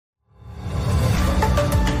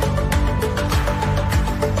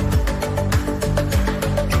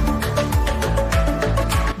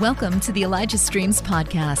Welcome to the Elijah Streams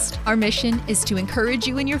podcast. Our mission is to encourage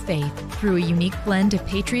you in your faith through a unique blend of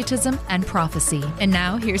patriotism and prophecy. And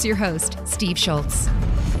now, here's your host, Steve Schultz.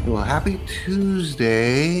 Well, happy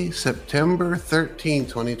Tuesday, September 13,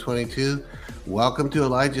 2022. Welcome to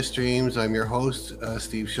Elijah Streams. I'm your host,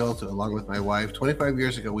 Steve Schultz, along with my wife. 25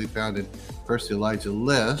 years ago, we founded first the Elijah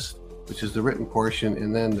List, which is the written portion,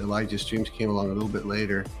 and then the Elijah Streams came along a little bit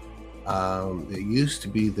later. It used to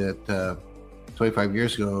be that 25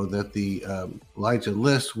 years ago that the Elijah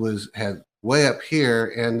List had way up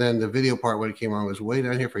here, and then the video part when it came on was way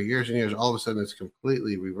down here for years and years. All of a sudden, it's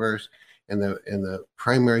completely reversed, and the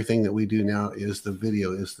primary thing that we do now is the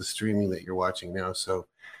video, is the streaming that you're watching now. So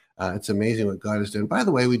it's amazing what God has done. By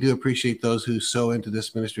the way, we do appreciate those who sow into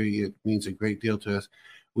this ministry. It means a great deal to us.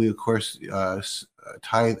 We, of course,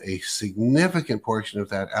 tithe a significant portion of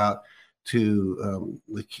that out to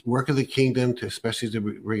the work of the kingdom, especially to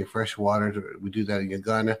bring fresh water. We do that in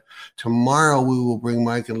Uganda. Tomorrow we will bring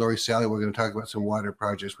Mike and Lori Sally. We're going to talk about some water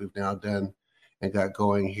projects we've now done and got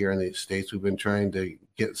going here in the States. We've been trying to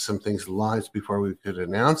get some things launched before we could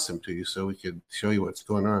announce them to you so we could show you what's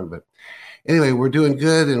going on. But anyway, we're doing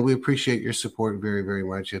good, and we appreciate your support very, very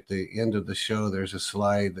much. At the end of the show, there's a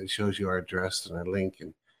slide that shows you our address and a link,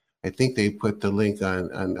 and I think they put the link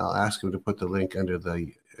on, and I'll ask them to put the link under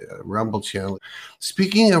the Rumble channel.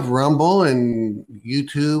 Speaking of Rumble and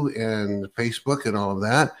YouTube and Facebook and all of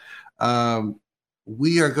that,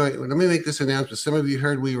 we are going, let me make this announcement. Some of you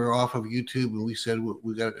heard we were off of YouTube, and we said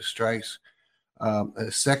we got strikes, a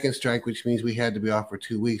second strike, which means we had to be off for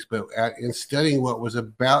 2 weeks. But in studying what was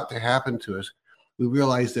about to happen to us, we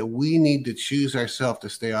realized that we need to choose ourselves to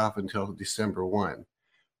stay off until December 1.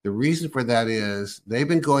 The reason for that is they've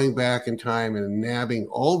been going back in time and nabbing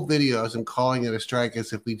old videos and calling it a strike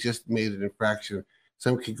as if we just made an infraction.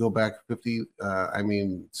 Some could go back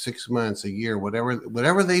 6 months, a year,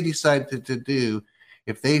 whatever they decide to do.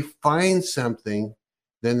 If they find something,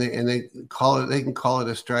 then they can call it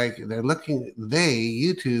a strike.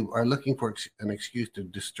 YouTube are looking for an excuse to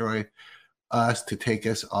destroy us, to take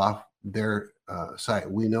us off their site.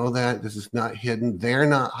 We know that this is not hidden. They're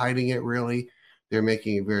not hiding it, really. They're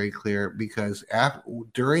making it very clear, because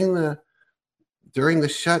during the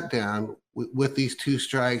shutdown with these two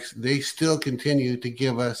strikes, they still continue to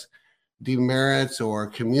give us demerits or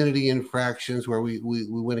community infractions where we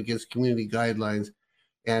went against community guidelines.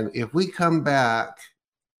 And if we come back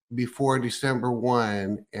before December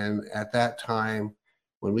 1, and at that time,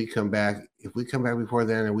 when we come back, if we come back before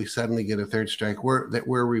then and we suddenly get a third strike,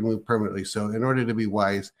 we're removed permanently. So in order to be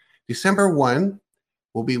wise, December 1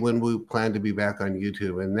 will be when we plan to be back on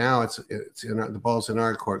YouTube. And now the ball's in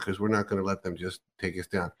our court, because we're not going to let them just take us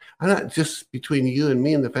down. I'm not, just between you and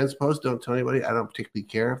me and the fence post, don't tell anybody. I don't particularly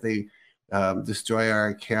care if they destroy our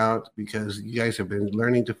account, because you guys have been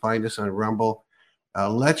learning to find us on Rumble.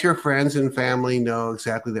 Let your friends and family know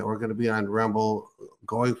exactly that we're going to be on Rumble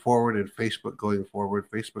going forward, and Facebook going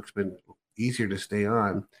forward. Facebook's been easier to stay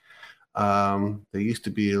on. They used to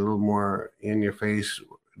be a little more in your face,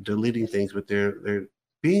 deleting things, but they're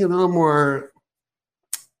being a little more,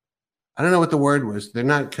 I don't know what the word was. They're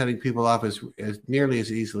not cutting people off as nearly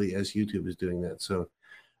as easily as YouTube is doing that. So,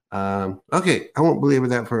 okay, I won't belabor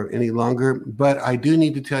that for any longer, but I do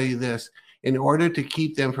need to tell you this. In order to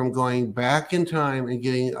keep them from going back in time and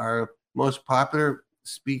getting our most popular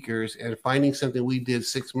speakers and finding something we did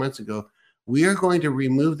 6 months ago, we are going to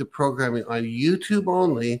remove the programming on YouTube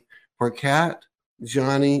only for Kat,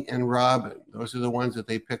 Johnny, and Robin. Those are the ones that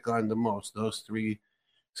they pick on the most, those three.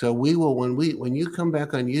 So we will, when you come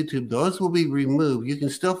back on YouTube, those will be removed. You can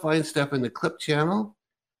still find stuff in the clip channel,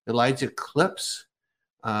 Elijah Clips.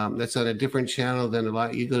 That's on a different channel than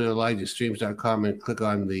you go to ElijahStreams.com and click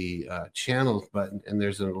on the channels button, and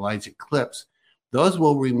there's an Elijah Clips. Those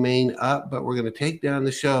will remain up, but we're going to take down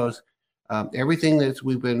the shows. Everything that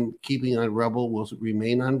we've been keeping on Rumble will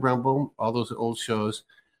remain on Rumble, all those old shows.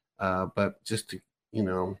 But just to,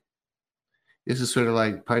 this is sort of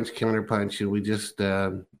like punch, counter punch, and we just,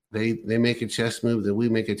 they make a chess move, then we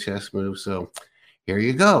make a chess move. So here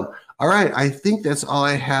you go. All right, I think that's all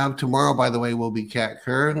I have. Tomorrow, by the way, will be Kat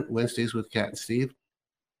Kerr. Wednesdays with Kat and Steve.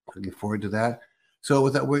 Looking forward to that. So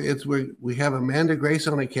with that, we have Amanda Grace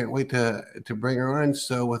on. I can't wait to bring her on.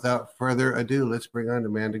 So without further ado, let's bring on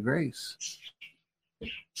Amanda Grace.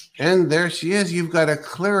 And there she is. You've got a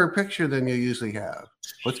clearer picture than you usually have.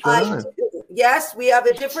 What's going on? Yes, we have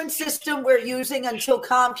a different system we're using until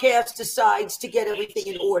Comcast decides to get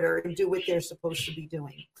everything in order and do what they're supposed to be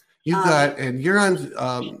doing. And you're on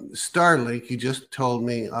Starlink. You just told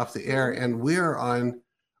me off the air, and we're on.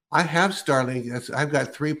 I have Starlink. I've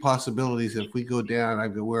got three possibilities. If we go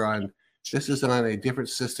down, we're on This is on a different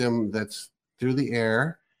system that's through the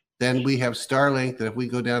air. Then we have Starlink, that if we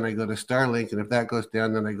go down, I go to Starlink, and if that goes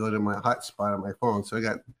down, then I go to my hotspot on my phone. So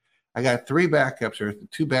I got 3 backups, or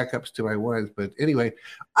 2 backups to my ones. But anyway,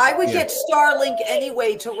 I would get Starlink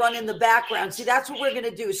anyway to run in the background. See, that's what we're going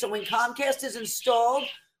to do. So when Comcast is installed,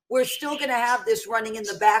 we're still going to have this running in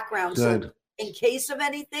the background. Good. So in case of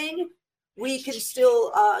anything, we can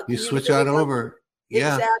still you switch on over.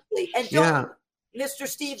 Yeah. Exactly. And don't, Mr.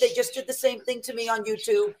 Steve, they just did the same thing to me on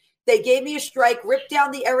YouTube. They gave me a strike, ripped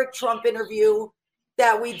down the Eric Trump interview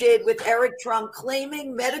that we did with Eric Trump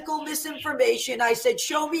claiming medical misinformation. I said,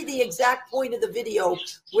 show me the exact point of the video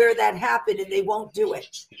where that happened, and they won't do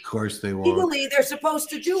it. Of course they won't. Legally, they're supposed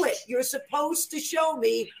to do it. You're supposed to show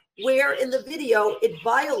me where in the video it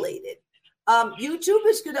violated. YouTube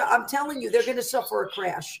is going to, I'm telling you, they're going to suffer a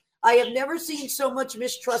crash. I have never seen so much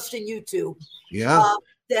mistrust in YouTube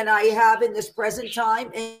than I have in this present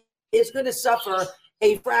time. And it's going to suffer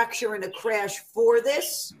a fracture and a crash for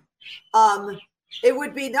this. It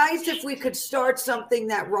would be nice if we could start something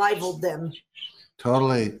that rivaled them.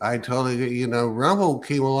 Totally. I totally, Rumble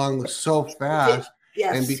came along so fast.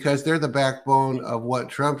 Yes. And because they're the backbone of what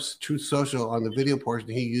Trump's Truth Social on the video portion,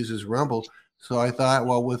 he uses Rumble. So I thought,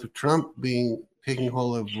 well, with Trump taking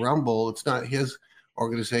hold of Rumble, it's not his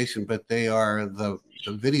organization, but they are the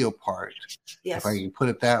video part, if I can put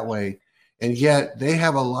it that way. And yet they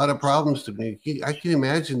have a lot of problems to me. I can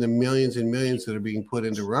imagine the millions and millions that are being put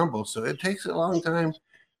into Rumble. So it takes a long time.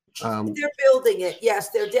 They're building it. Yes,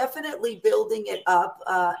 they're definitely building it up.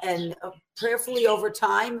 And prayerfully over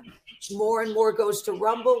time, more and more goes to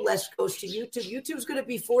Rumble, less goes to YouTube. YouTube's going to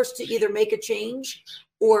be forced to either make a change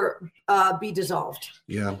or be dissolved.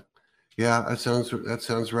 Yeah, that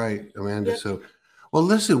sounds right, Amanda. Yeah. So, well,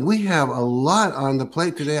 listen, we have a lot on the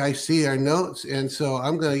plate today. I see our notes, and so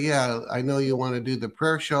I'm gonna. I know you want to do the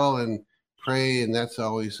prayer shawl and pray, and that's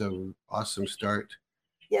always an awesome start.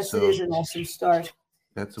 Yes, it is an awesome start.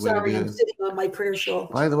 That's the way to do it. I'm sitting on my prayer shawl.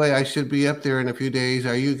 By the way, I should be up there in a few days.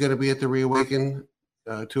 Are you going to be at the Reawaken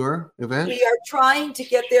tour event? We are trying to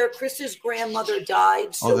get there. Chris's grandmother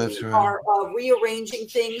died, so we are rearranging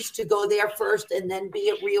things to go there first and then be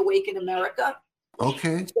at Reawaken America.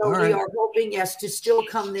 Okay. So we are hoping, to still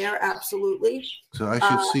come there. Absolutely. So I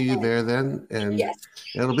should see you there then. And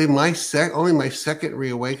it'll be only my second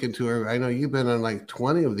Reawaken tour. I know you've been on like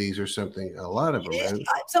 20 of these or something, a lot of them. Right?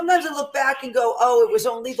 Sometimes I look back and go, oh, it was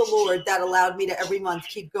only the Lord that allowed me to every month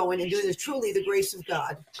keep going and do this. Truly the grace of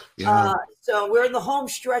God. Yeah. So we're in the home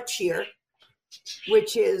stretch here,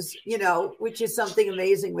 which is something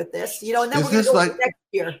amazing with this, and then we're going to go next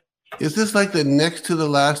year. Is this like the next to the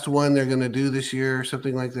last one they're going to do this year or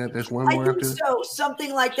something like that? There's one more after? So,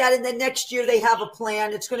 something like that. And then next year they have a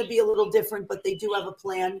plan. It's going to be a little different, but they do have a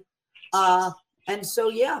plan. And so,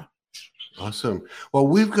 yeah. Awesome. Well,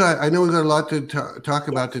 I know we've got a lot to talk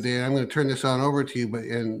about today. And I'm going to turn this on over to you,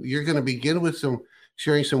 and you're going to begin with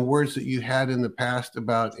sharing some words that you had in the past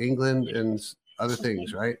about England and other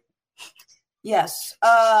things, right? Yes.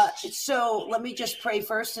 So let me just pray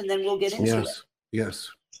first, and then we'll get into it. Yes.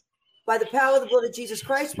 By the power of the blood of Jesus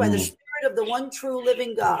Christ, by the Spirit of the one true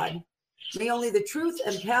living God, may only the truth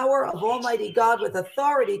and power of Almighty God with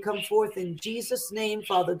authority come forth in Jesus' name,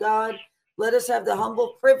 Father God. Let us have the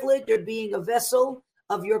humble privilege of being a vessel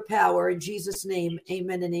of your power in Jesus' name.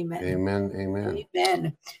 Amen and amen. Amen. Amen.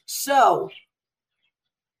 Amen. So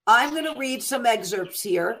I'm going to read some excerpts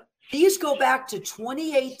here. These go back to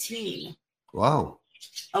 2018. Wow.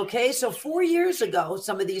 Okay, so 4 years ago,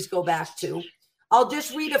 some of these go back to. I'll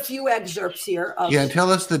just read a few excerpts here.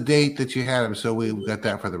 Tell us the date that you had them so we got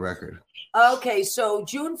that for the record. Okay, so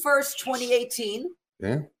June 1st, 2018.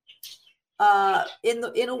 Yeah.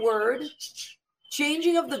 In a word,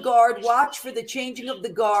 changing of the guard, watch for the changing of the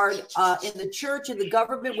guard in the church and the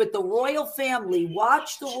government with the royal family.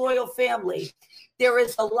 Watch the royal family. There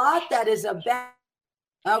is a lot that is about.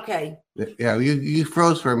 Okay. Yeah, you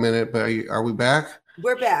froze for a minute, but are we back?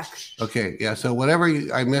 We're back. Okay, yeah, so whatever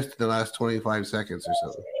I missed in the last 25 seconds or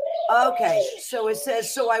something. Okay, so it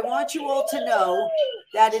says, so I want you all to know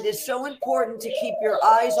that it is so important to keep your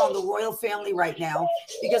eyes on the royal family right now,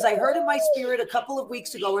 because I heard in my spirit a couple of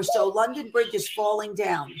weeks ago or so, London Bridge is falling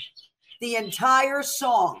down. The entire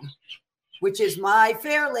song, which is My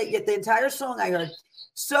Fair Lady, the entire song I heard.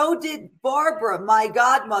 So did Barbara, my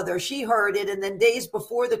godmother. She heard it, and then days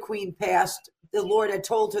before the Queen passed, the Lord had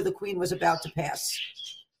told her the Queen was about to pass.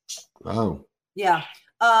 Oh. Yeah.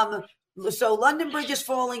 So London Bridge is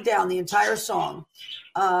falling down, the entire song.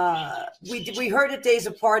 We heard it days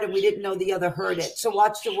apart, and we didn't know the other heard it. So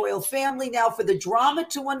watch the royal family now for the drama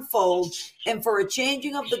to unfold and for a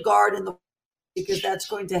changing of the guard and the because that's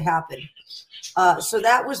going to happen. So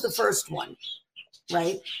that was the first one,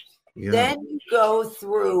 right? Yeah. Then you go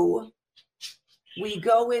through, we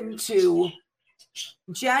go into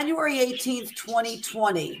January 18th,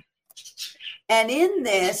 2020. And in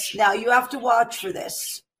this, now you have to watch for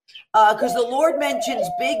this, because the Lord mentions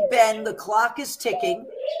Big Ben, the clock is ticking,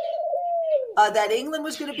 that England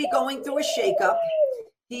was going to be going through a shakeup.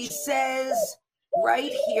 He says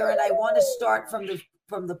right here, and I want to start from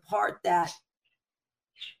the part that,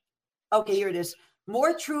 okay, here it is.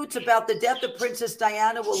 More truths about the death of Princess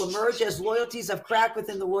Diana will emerge as loyalties have cracked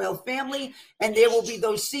within the royal family, and there will be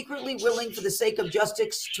those secretly willing for the sake of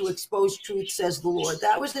justice to expose truth, says the Lord.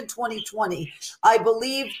 That was in 2020. I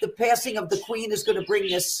believe the passing of the Queen is going to bring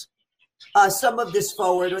this, some of this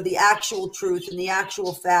forward, or the actual truth and the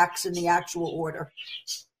actual facts and the actual order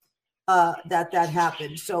that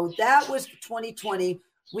happened. So that was 2020.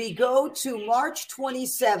 We go to March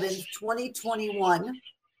 27th, 2021.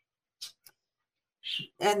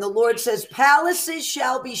 And the Lord says, palaces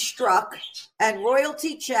shall be struck and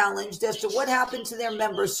royalty challenged as to what happened to their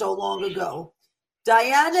members so long ago.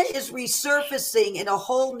 Diana is resurfacing in a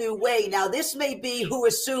whole new way. Now, this may be who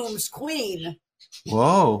assumes queen.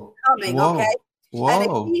 Whoa. Coming, Whoa. okay?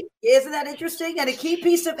 Whoa. Isn't that interesting? And a key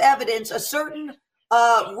piece of evidence, a certain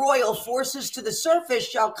royal forces to the surface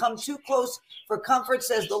shall come too close for comfort,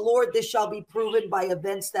 says the Lord. This shall be proven by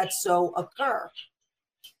events that so occur.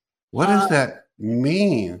 What does that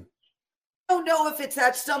mean? I don't know if it's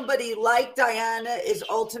that somebody like Diana is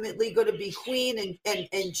ultimately going to be queen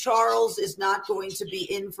and Charles is not going to be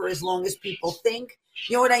in for as long as people think.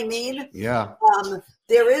 You know what I mean? Yeah.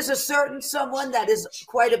 There is a certain someone that is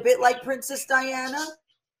quite a bit like Princess Diana,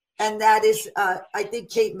 and that is, I think,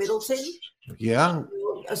 Kate Middleton. Yeah.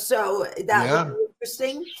 So that would be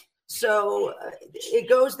interesting. So it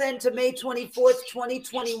goes then to May 24th,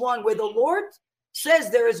 2021, where the Lord says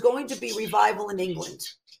there is going to be revival in England.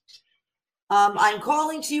 I'm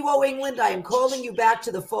calling to you, O England. I am calling you back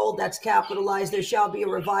to the fold. That's capitalized. There shall be a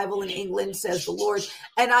revival in England, says the Lord.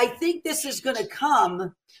 And I think this is going to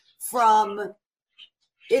come from,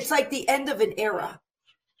 it's like the end of an era.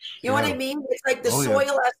 You know what I mean? It's like the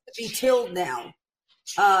soil has to be tilled now,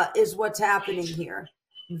 is what's happening here.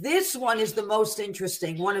 This one is the most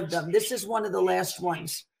interesting, one of them. This is one of the last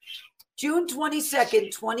ones. June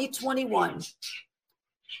 22nd, 2021.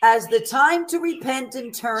 As the time to repent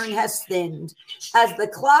and turn has thinned, as the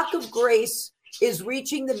clock of grace is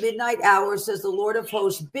reaching the midnight hour, says the Lord of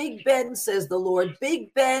hosts, Big Ben, says the Lord,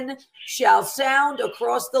 Big Ben shall sound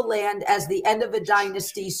across the land as the end of a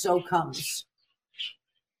dynasty so comes.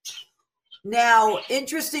 Now,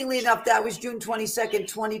 interestingly enough, that was June 22nd,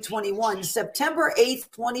 2021. September 8th,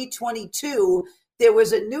 2022, there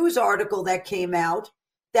was a news article that came out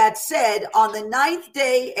that said, on the 9th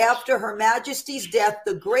day after Her Majesty's death,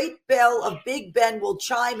 the great bell of Big Ben will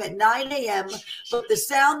chime at 9 a.m., but the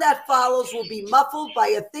sound that follows will be muffled by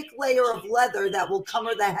a thick layer of leather that will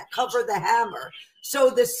cover the hammer. So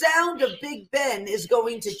the sound of Big Ben is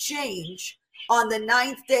going to change on the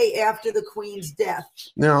 9th day after the Queen's death.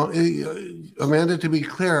 Now, Amanda, to be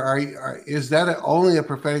clear, is that only a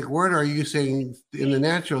prophetic word, or are you saying in the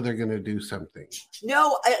natural they're going to do something?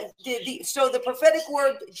 No, so the prophetic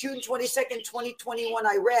word, June 22nd, 2021,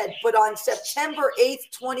 I read, but on September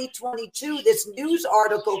 8th, 2022, this news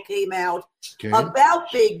article came out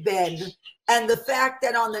about Big Ben and the fact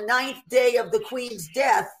that on the 9th day of the Queen's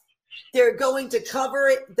death, they're going to cover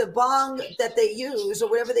it, the bong that they use or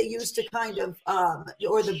whatever they use to kind of,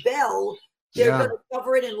 or the bell, they're going to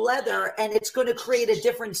cover it in leather, and it's going to create a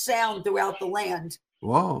different sound throughout the land.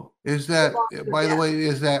 Whoa. Is that, by the way,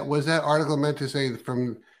 was that article meant to say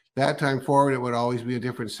from that time forward, it would always be a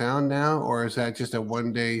different sound now, or is that just a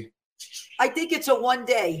 1 day? I think it's a 1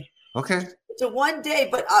 day. Okay. It's a 1 day,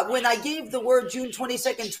 but when I gave the word June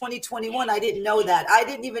 22nd, 2021, I didn't know that. I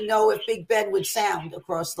didn't even know if Big Ben would sound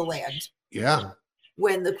across the land. Yeah.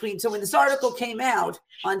 When this article came out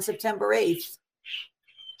on September 8th,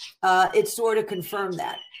 it sort of confirmed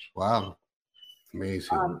that. Wow.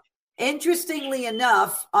 Amazing. Interestingly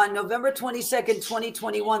enough, on November 22nd,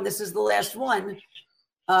 2021, this is the last one,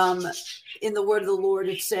 in the word of the Lord,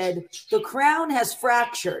 it said, the crown has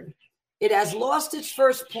fractured. It has lost its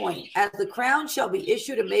first point, as the crown shall be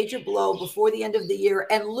issued a major blow before the end of the year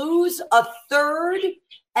and lose a third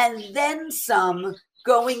and then some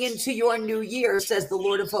going into your new year, says the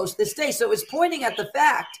Lord of hosts this day. So it's pointing at the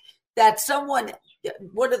fact that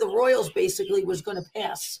one of the royals basically was going to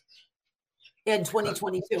pass in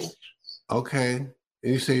 2022. Okay. And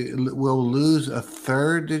you say we'll lose a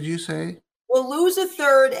third, did you say? We'll lose a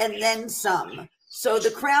third and then some. So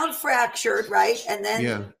the crown fractured, right? And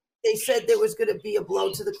then they said there was going to be a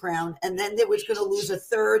blow to the crown, and then there was going to lose a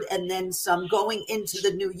third and then some going into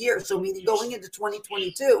the new year. So meaning going into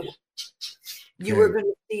 2022, you were going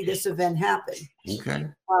to see this event happen. Okay.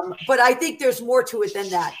 But I think there's more to it than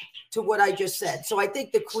that, to what I just said. So I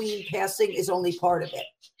think the queen passing is only part of it.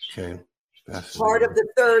 Okay. Part of the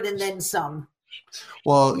third and then some.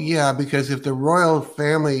 Well, yeah, because if the royal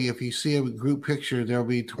family, if you see a group picture, there'll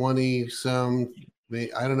be 20 some,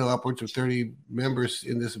 I don't know, upwards of 30 members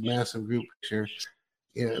in this massive group picture.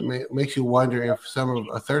 It makes you wonder if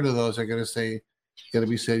a third of those are going to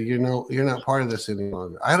be said, you're not part of this any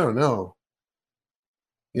longer. I don't know.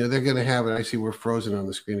 They're going to have it. I see we're frozen on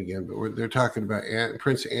the screen again, but they're talking about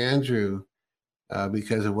Prince Andrew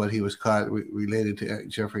because of what he was caught related to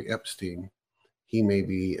Jeffrey Epstein. He may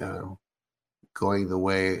be going the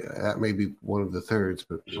way. That may be one of the thirds,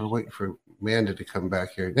 but we're waiting for Amanda to come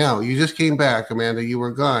back here. Now, you just came back, Amanda. You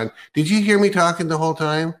were gone. Did you hear me talking the whole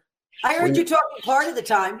time? I heard you talking part of the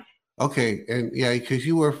time. Okay, and yeah, because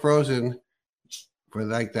you were frozen for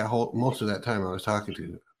like most of that time I was talking to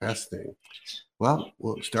you. That's the thing. Well,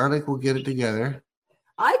 Starlink will get it together.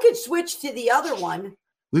 I could switch to the other one.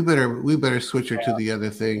 We better switch her to the other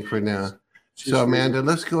thing for now. So Amanda,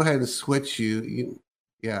 let's go ahead and switch you.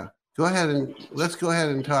 Yeah, let's go ahead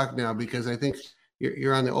and talk now, because I think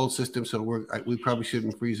you're on the old system, so we probably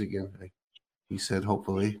shouldn't freeze again. He said,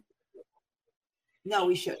 hopefully. No,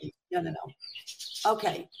 we shouldn't. No.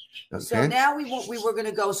 Okay. So now we were going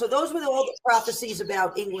to go. So those were all the prophecies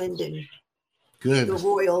about England and the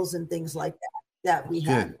royals and things like that we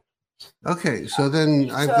had. Good. Okay. So then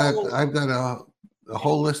I've got a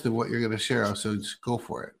whole list of what you're going to share. So just go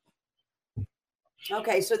for it.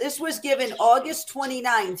 Okay. So this was given August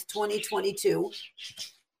 29th, 2022.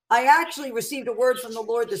 I actually received a word from the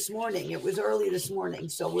Lord this morning. It was early this morning.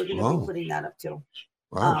 So we're going to be putting that up too.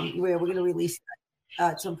 Wow. We're going to release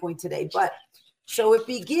that at some point today. But so it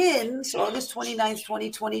begins August 29th,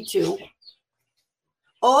 2022.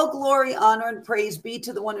 All glory, honor, and praise be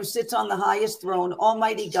to the one who sits on the highest throne,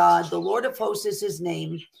 Almighty God, the Lord of hosts is his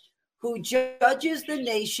name, who judges the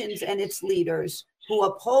nations and its leaders, who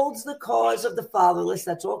upholds the cause of the fatherless,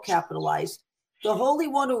 that's all capitalized, the Holy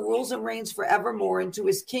One who rules and reigns forevermore, and to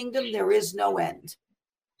his kingdom there is no end.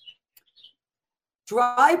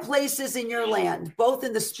 Dry places in your land, both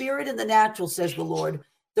in the spirit and the natural, says the Lord.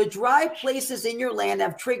 The dry places in your land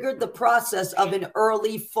have triggered the process of an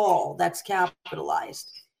early fall. That's capitalized,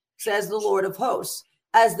 says the Lord of hosts.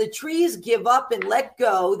 As the trees give up and let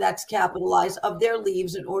go, that's capitalized, of their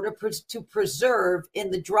leaves in order to preserve in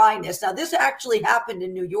the dryness. Now, this actually happened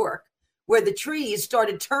in New York, where the trees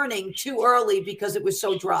started turning too early because it was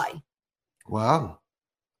so dry. Wow.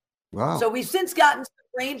 So we've since gotten some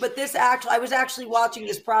rain, but I was actually watching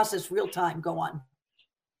this process real time go on.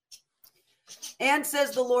 And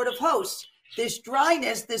says the Lord of hosts, this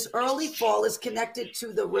dryness, this early fall is connected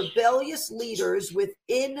to the rebellious leaders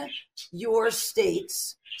within your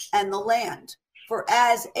states and the land. For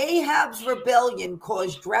as Ahab's rebellion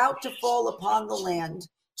caused drought to fall upon the land,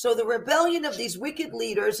 so the rebellion of these wicked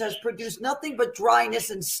leaders has produced nothing but dryness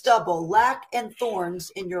and stubble, lack and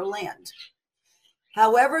thorns in your land.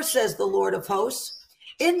 However, says the Lord of hosts,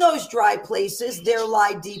 in those dry places there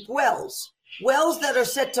lie deep wells that are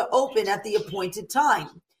set to open at the appointed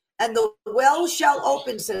time. And the wells shall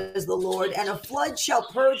open, says the Lord, and a flood shall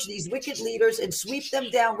purge these wicked leaders and sweep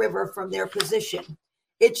them downriver from their position.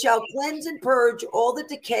 It shall cleanse and purge all the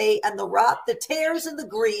decay and the rot, the tears and the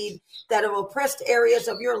greed that have oppressed areas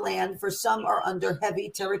of your land, for some are under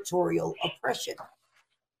heavy territorial oppression.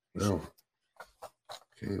 Oh.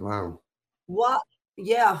 Okay, wow. What?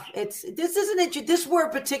 Yeah, this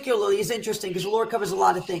word particularly is interesting because the Lord covers a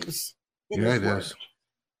lot of things. Yeah, it does.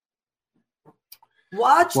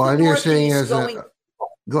 Watch. Well, and you're saying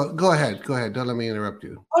go ahead. Don't let me interrupt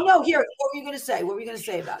you. Oh no, here. What were you going to say? What were you going to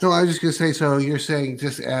say about it? No, I was just going to say. So you're saying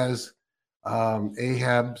just as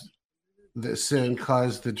Ahab's the sin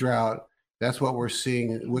caused the drought, that's what we're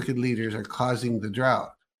seeing. Wicked leaders are causing the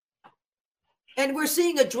drought. And we're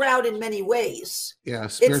seeing a drought in many ways. Yeah,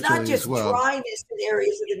 spiritually it's not just as well. dryness in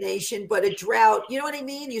areas of the nation, but a drought. You know what I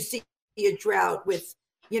mean? You see a drought with,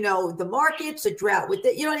 the markets, a drought with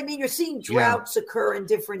you know what I mean? You're seeing droughts occur in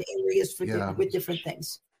different areas with different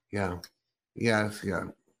things. Yeah. Yes. Yeah.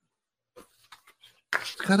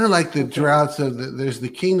 It's kind of like the droughts of there's the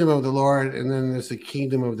kingdom of the Lord, and then there's the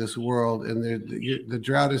kingdom of this world, and the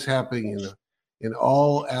drought is happening in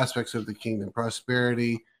all aspects of the kingdom: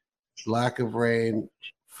 prosperity, lack of rain,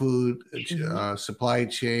 food, supply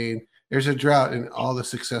chain. There's a drought in all the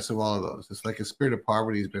success of all of those. It's like a spirit of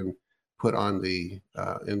poverty has been put on the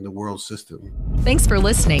in the world system. Thanks for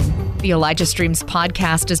listening. The Elijah Streams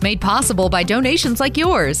podcast is made possible by donations like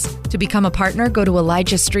yours. To become a partner, go to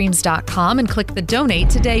ElijahStreams.com and click the Donate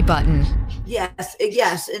Today button.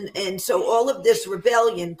 Yes. And so all of this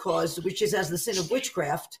rebellion caused, which is as the sin of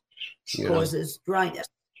witchcraft, causes dryness.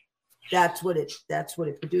 That's what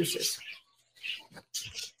it produces.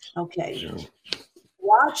 Okay. Yeah.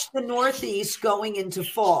 Watch the Northeast going into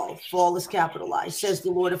fall. Fall is capitalized, says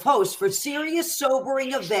the Lord of hosts, for serious,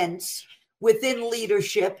 sobering events within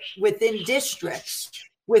leadership, within districts,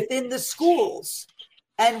 within the schools.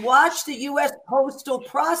 And watch the U.S. postal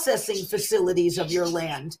processing facilities of your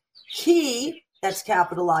land. Key, that's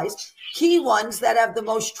capitalized, key ones that have the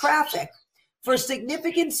most traffic, for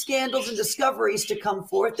significant scandals and discoveries to come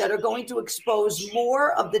forth that are going to expose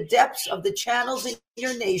more of the depths of the channels in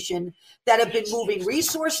your nation that have been moving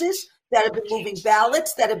resources, that have been moving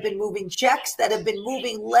ballots, that have been moving checks, that have been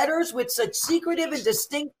moving letters with such secretive and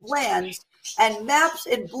distinct plans and maps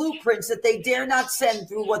and blueprints that they dare not send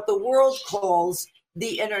through what the world calls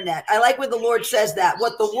the internet. I like when the Lord says that,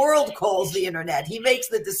 what the world calls the internet. He makes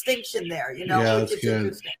the distinction there, Yeah, which that's is good.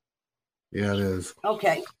 interesting. Yeah, it is.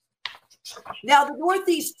 Okay. Now the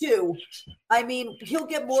Northeast too. I mean, he'll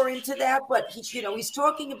get more into that, but he's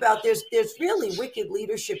talking about there's really wicked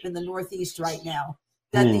leadership in the Northeast right now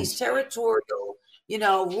that these territorial,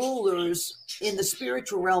 rulers in the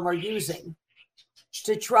spiritual realm are using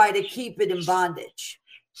to try to keep it in bondage.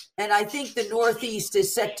 And I think the Northeast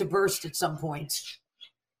is set to burst at some point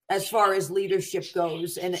as far as leadership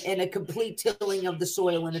goes, and a complete tilling of the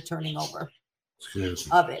soil and a turning over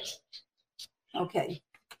of it. Okay.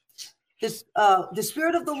 The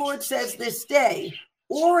Spirit of the Lord says this day,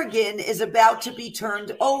 Oregon is about to be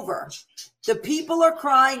turned over. The people are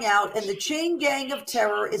crying out, and the chain gang of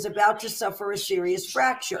terror is about to suffer a serious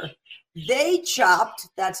fracture. They chopped,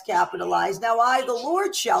 that's capitalized. Now I, the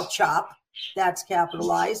Lord, shall chop, that's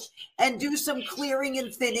capitalized, and do some clearing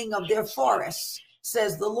and thinning of their forests,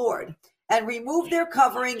 says the Lord, and remove their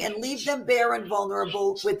covering and leave them bare and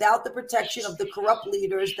vulnerable without the protection of the corrupt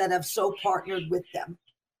leaders that have so partnered with them.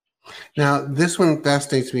 Now, this one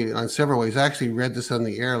fascinates me on several ways. I actually read this on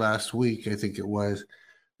the air last week, I think it was,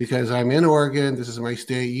 because I'm in Oregon. This is my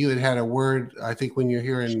state. You had a word, I think, when you're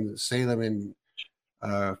here in Salem in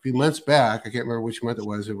a few months back. I can't remember which month it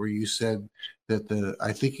was, where you said that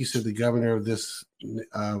I think you said the governor of this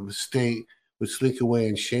state would slink away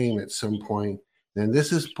in shame at some point. And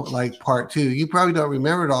this is like part two. You probably don't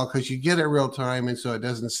remember it all because you get it real time, and so it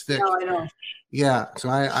doesn't stick. No, I don't. Yeah, so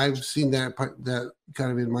I've seen that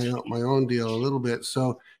kind of in my own deal a little bit.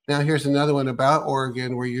 So now here's another one about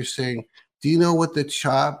Oregon where you're saying, do you know what the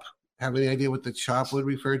chop? Have any idea what the chop would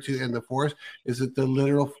refer to in the forest? Is it the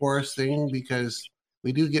literal forest thing? Because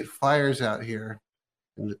we do get fires out here,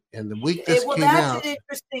 and the week this came out. An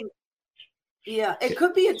interesting. Yeah, it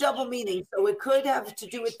could be a double meaning. So it could have to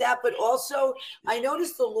do with that, but also I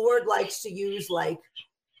noticed the Lord likes to use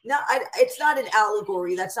it's not an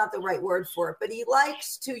allegory. That's not the right word for it, but he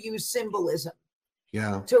likes to use symbolism.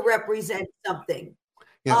 Yeah. To represent something.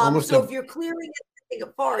 Yeah. So if you're clearing a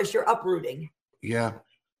forest, you're uprooting. Yeah.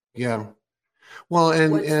 Yeah. Well,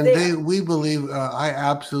 we believe, I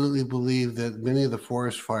absolutely believe that many of the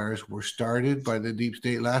forest fires were started by the deep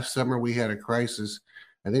state. Last summer, we had a crisis.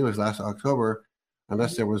 I think it was last October,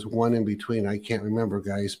 unless there was one in between. I can't remember,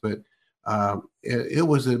 guys, but it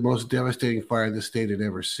was the most devastating fire the state had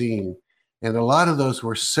ever seen. And a lot of those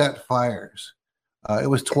were set fires. It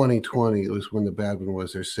was 2020. It was when the bad one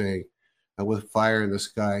was, they're saying, with fire in the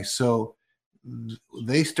sky. So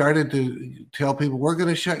they started to tell people, we're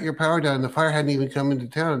going to shut your power down. And the fire hadn't even come into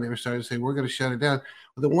town. And they were starting to say, we're going to shut it down.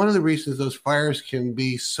 But one of the reasons those fires can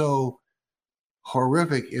be so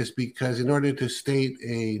horrific is because in order to state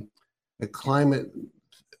a climate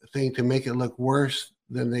thing to make it look worse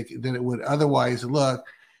than it would otherwise look,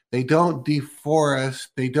 they don't deforest,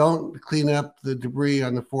 they don't clean up the debris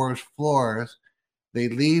on the forest floors, they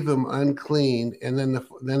leave them unclean, and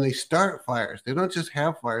then they start fires. They don't just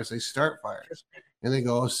have fires, they start fires. And they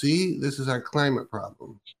go, oh, see, this is our climate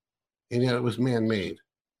problem. And yet it was man-made.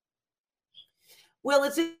 Well,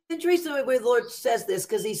 it's interesting the way the Lord says this,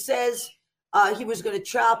 because he says he was going to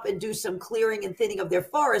chop and do some clearing and thinning of their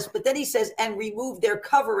forest, but then he says, and remove their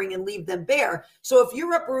covering and leave them bare. So if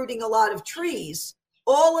you're uprooting a lot of trees,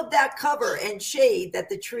 all of that cover and shade that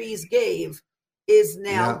the trees gave is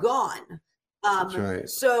now gone. That's right.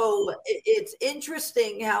 So it's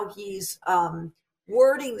interesting how he's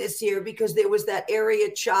wording this here, because there was that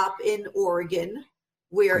area chop in Oregon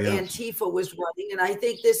where Antifa was running. And I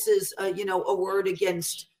think this is, a word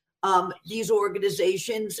against these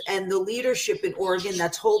organizations and the leadership in Oregon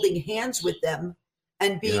that's holding hands with them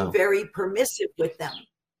and being very permissive with them.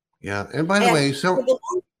 Yeah. And by the way, so the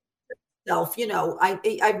Lord himself,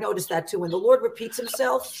 I've noticed that too. When the Lord repeats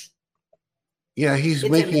himself. Yeah, he's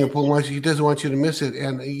making a point. He doesn't want you to miss it.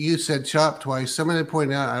 And you said CHOP twice. Somebody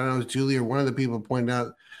pointed out, I don't know, it was Julie or one of the people pointed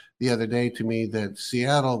out the other day to me that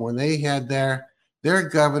Seattle, when they had their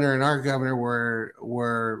governor and our governor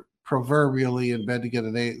were proverbially in bed together.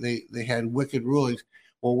 They had wicked rulings.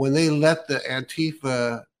 Well, when they let the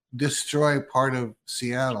Antifa destroy part of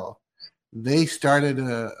Seattle, they started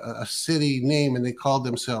a city name and they called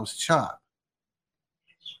themselves CHOP.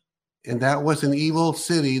 And that was an evil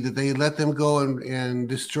city that they let them go and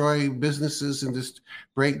destroy businesses and just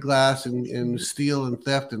break glass and steal and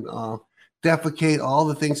theft and defecate, all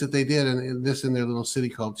the things that they did in their little city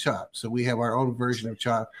called CHOP. So we have our own version of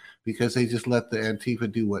CHOP because they just let the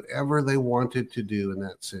Antifa do whatever they wanted to do in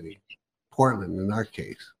that city. Portland, in our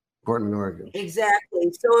case, Portland, Oregon.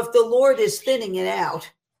 Exactly. So if the Lord is thinning it out,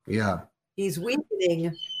 he's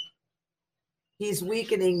weakening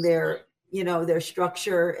their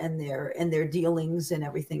structure and their dealings and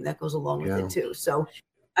everything that goes along with it too. So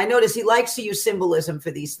I notice he likes to use symbolism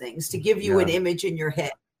for these things to give you an image in your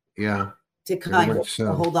head. Yeah. To kind of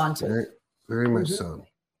hold on to. Very much so.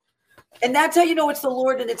 And that's how you know it's the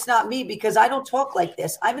Lord and it's not me, because I don't talk like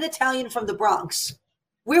this. I'm an Italian from the Bronx.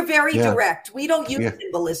 We're very direct. We don't use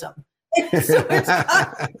symbolism. So it's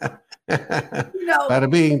kind of,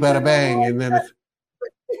 bada bing, bada bang, and then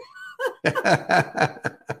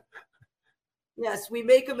yes, we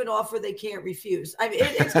make them an offer they can't refuse. I mean,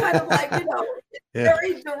 it's kind of like,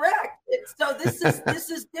 very direct. So this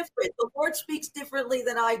is different. The Lord speaks differently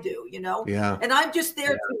than I do, Yeah. And I'm just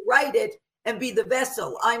there to write it and be the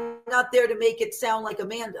vessel. I'm not there to make it sound like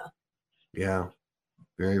Amanda. Yeah.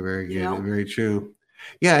 Very, very good. Very true.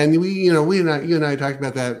 Yeah. And you and I talked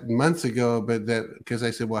about that months ago, but because I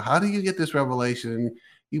said, well, how do you get this revelation? And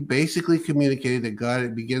you basically communicated that God,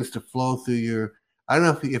 it begins to flow through your, I don't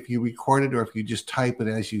know if you record it or if you just type it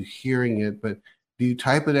as you're hearing it, but do you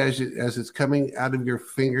type it as it's coming out of your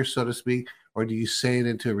fingers, so to speak, or do you say it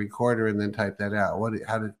into a recorder and then type that out?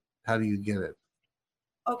 How do you get it?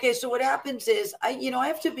 Okay, so what happens is I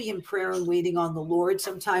have to be in prayer and waiting on the Lord,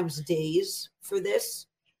 sometimes days for this.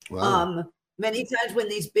 Wow. Many times when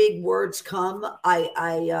these big words come,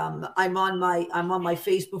 I'm on my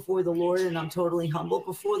face before the Lord and I'm totally humble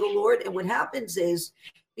before the Lord. And what happens is,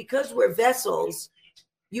 because we're vessels,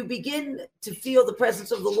 you begin to feel the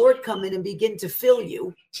presence of the Lord come in and begin to fill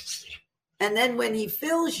you. And then when he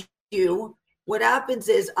fills you, what happens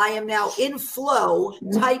is I am now in flow,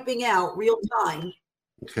 typing out real time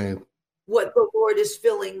what the Lord is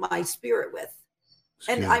filling my spirit with.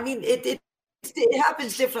 And I mean, it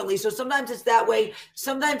happens differently. So sometimes it's that way.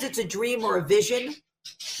 Sometimes it's a dream or a vision.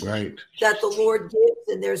 Right. That the Lord gives.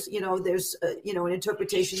 And there's an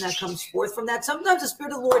interpretation that comes forth from that. Sometimes the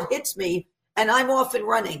Spirit of the Lord hits me and I'm off and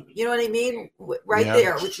running. You know what I mean? Right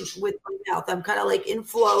there with my mouth. I'm kind of like in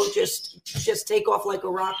flow, just take off like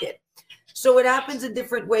a rocket. So it happens in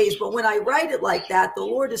different ways. But when I write it like that, the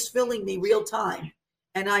Lord is filling me real time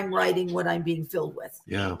and I'm writing what I'm being filled with.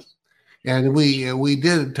 Yeah. And we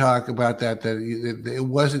did talk about that it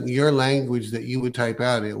wasn't your language that you would type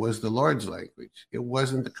out. It was the Lord's language. It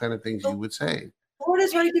wasn't the kind of things you would say. The Lord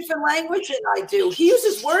has very different language than I do. He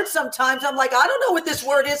uses words sometimes. I'm like, I don't know what this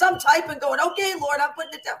word is. I'm typing going, okay, Lord, I'm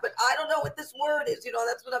putting it down, but I don't know what this word is.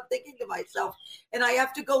 That's what I'm thinking to myself. And I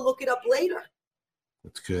have to go look it up later.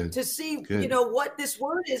 That's good. To see, what this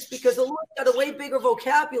word is, because the Lord's got a way bigger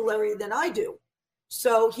vocabulary than I do.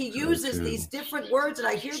 So he uses these different words and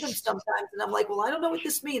I hear them sometimes and I'm like, well, I don't know what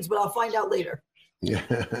this means, but I'll find out later. Yeah,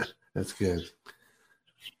 that's good.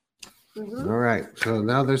 Mm-hmm. All right. So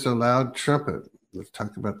now there's a loud trumpet. Let's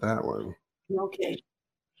talk about that one. Okay.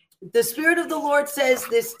 The Spirit of the Lord says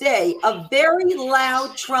this day, a very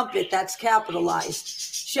loud trumpet, that's capitalized,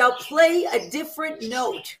 shall play a different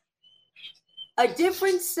note. A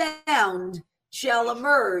different sound shall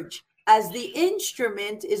emerge as the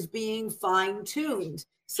instrument is being fine-tuned,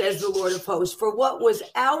 says the Lord of hosts. For what was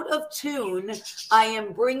out of tune, I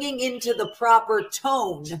am bringing into the proper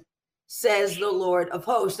tone, says the Lord of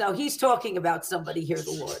hosts. Now, he's talking about somebody here,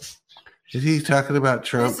 the Lord. Is he talking about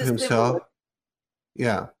Trump himself? Similar.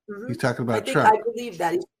 Yeah, he's talking about Trump. I believe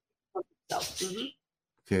that. He's talking about himself. Mm-hmm.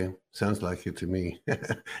 Okay, sounds like it to me.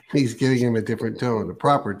 He's giving him a different tone, a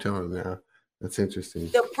proper tone now. That's interesting.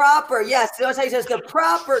 The proper, yes. That's how he says the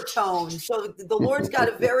proper tone. So the Lord's got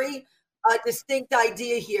a very distinct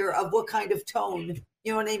idea here of what kind of tone,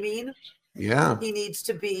 you know what I mean? Yeah. He needs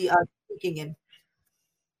to be speaking in.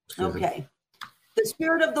 Okay. The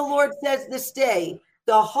Spirit of the Lord says this day,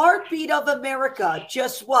 the heartbeat of America,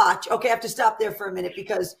 just watch. Okay, I have to stop there for a minute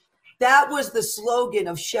because that was the slogan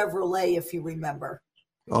of Chevrolet, if you remember.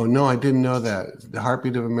 Oh, no, I didn't know that. The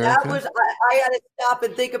heartbeat of America? That was, I had to stop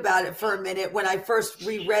and think about it for a minute when I first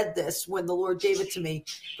reread this, when the Lord gave it to me.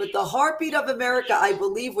 But the heartbeat of America, I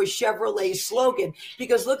believe, was Chevrolet's slogan,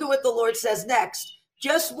 because look at what the Lord says next.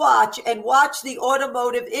 Just watch and watch the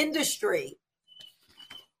automotive industry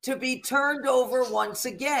to be turned over once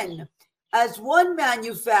again. As one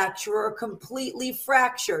manufacturer completely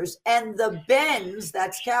fractures and the Benz,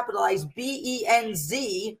 that's capitalized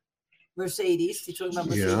B-E-N-Z, Mercedes, you're talking about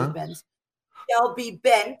Mercedes-Benz, shall be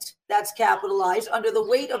bent, that's capitalized, under the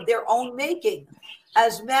weight of their own making.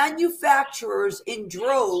 As manufacturers in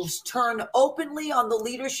droves turn openly on the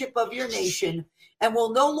leadership of your nation and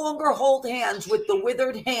will no longer hold hands with the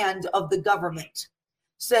withered hand of the government,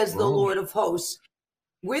 says the Lord of hosts.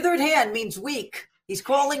 Withered hand means weak. He's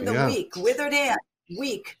calling them weak. Withered hand,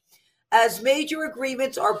 weak. As major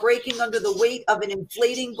agreements are breaking under the weight of an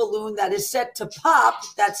inflating balloon that is set to pop,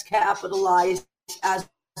 that's capitalized, as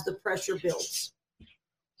the pressure builds.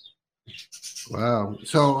 Wow.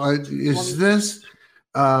 So is this,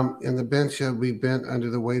 and the bench shall be bent under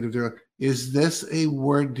the weight of their, is this a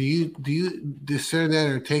word, do you discern that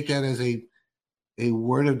or take that as a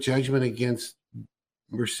word of judgment against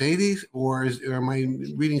Mercedes, or am I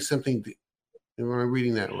reading something, or am I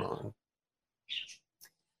reading that wrong?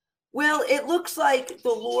 Well, it looks like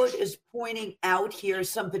the Lord is pointing out here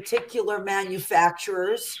some particular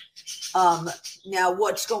manufacturers. Now,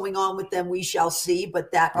 what's going on with them, we shall see,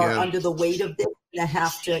 but that are under the weight of this and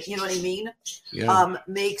have to, you know what I mean? Yeah.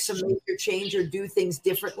 Make some major change or do things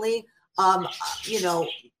differently.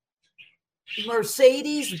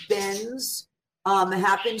 Mercedes-Benz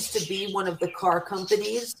happens to be one of the car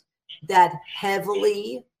companies that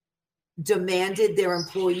heavily demanded their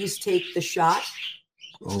employees take the shot.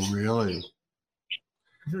 Oh, really?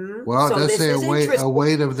 Mm-hmm. Well, it does say a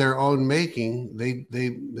weight of their own making. They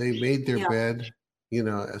made their bed,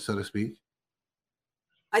 so to speak.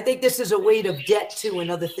 I think this is a weight of debt too,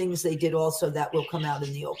 and other things they did also that will come out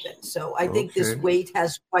in the open. So I think this weight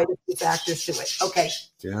has quite a few factors to it. Okay.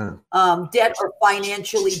 Yeah. Debt or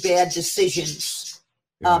financially bad decisions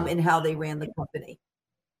in how they ran the company.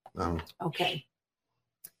 Okay.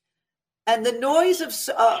 And the noise of,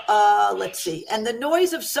 and the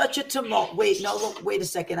noise of such a tumult. Wait a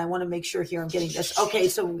second. I want to make sure here I'm getting this. Okay,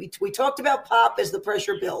 so we talked about pop as the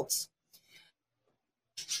pressure builds.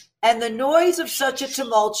 And the noise of such a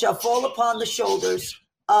tumult shall fall upon the shoulders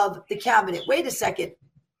of the cabinet. Wait a second.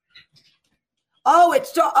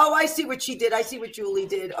 I see what she did. I see what Julie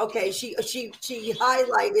did. Okay, she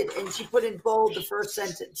highlighted and she put in bold the first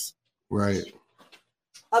sentence. Right.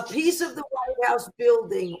 A piece of the White House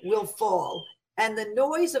building will fall, and the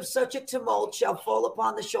noise of such a tumult shall fall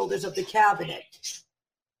upon the shoulders of the cabinet.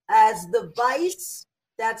 As the vice,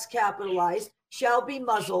 that's capitalized, shall be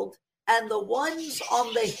muzzled, and the ones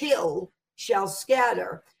on the hill shall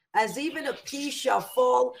scatter, as even a piece shall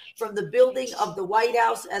fall from the building of the White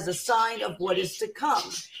House as a sign of what is to come.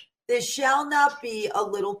 This shall not be a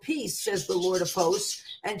little piece, says the Lord of hosts,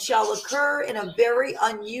 and shall occur in a very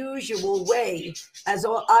unusual way, as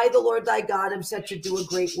I, the Lord thy God, am set to do a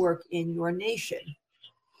great work in your nation.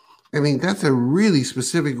 I mean, that's a really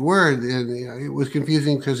specific word, and it was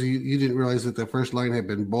confusing because you didn't realize that the first line had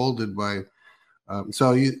been bolded by.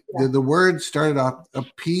 The word started off, a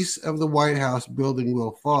piece of the White House building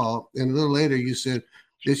will fall, and a little later you said,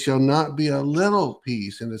 it shall not be a little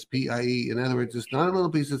piece, and it's P-I-E. In other words, it's not a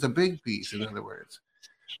little piece, it's a big piece, in other words,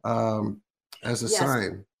 as a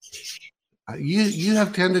sign. You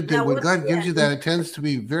have tended to, when God gives you that, it tends to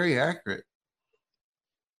be very accurate.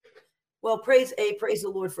 Well, praise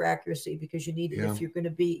the Lord for accuracy, because you need it if you're going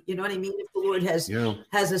to be, you know what I mean? If the Lord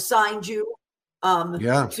has assigned you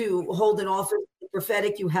to hold an office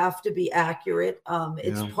prophetic, you have to be accurate.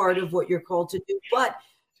 It's part of what you're called to do. But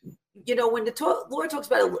when the Lord talks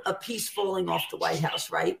about a piece falling off the White House,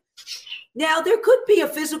 right? Now, there could be a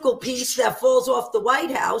physical piece that falls off the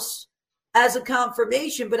White House as a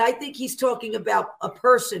confirmation, but I think he's talking about a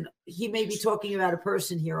person. He may be talking about a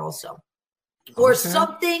person here also, or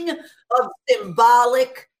something of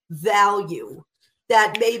symbolic value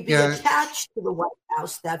that may be attached to the White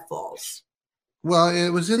House that falls. Well, it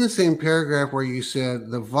was in the same paragraph where you said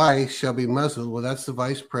the vice shall be muzzled. Well, that's the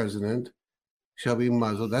vice president shall be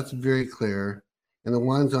muzzled. That's very clear. And the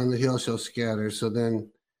ones on the hill shall scatter. So then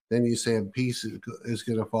you say a piece is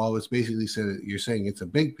going to fall. It's basically said, you're saying it's a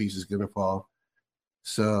big piece is going to fall.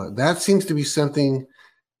 So that seems to be something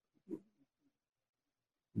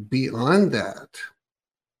beyond that.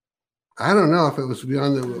 I don't know if it was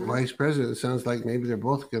beyond the vice president. It sounds like maybe they're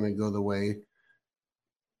both going to go the way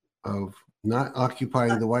of not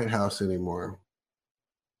occupying the White House anymore.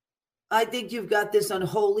 I think you've got this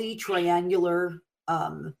unholy triangular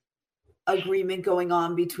agreement going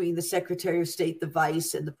on between the Secretary of State, the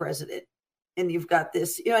vice, and the president. And you've got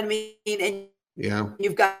this, you know what I mean? And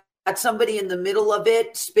you've got somebody in the middle of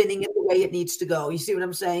it spinning it the way it needs to go. You see what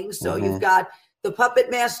I'm saying? So you've got the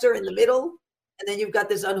puppet master in the middle, and then you've got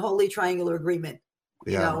this unholy triangular agreement,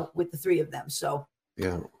 you know, with the three of them. So,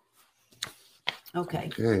 Okay.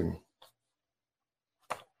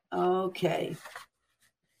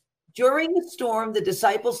 During the storm, the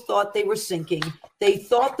disciples thought they were sinking. They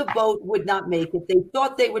thought the boat would not make it. They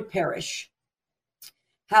thought they would perish.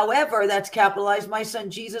 However, that's capitalized. My son,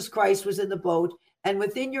 Jesus Christ, was in the boat. And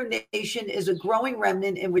within your nation is a growing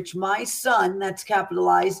remnant in which my son, that's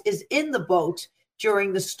capitalized, is in the boat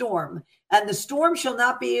during the storm. And the storm shall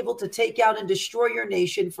not be able to take out and destroy your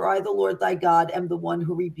nation, for I, the Lord thy God, am the one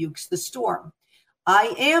who rebukes the storm.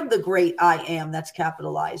 I am the great I am, that's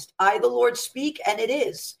capitalized. I, the Lord, speak, and it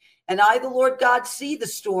is. And I, the Lord God, see the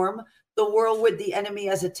storm, the whirlwind the enemy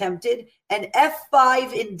has attempted, and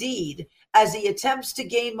F5 indeed, as he attempts to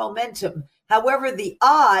gain momentum. However, the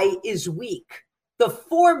I is weak. The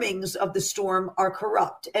formings of the storm are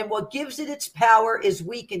corrupt, and what gives it its power is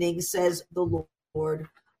weakening, says the Lord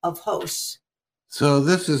of hosts. So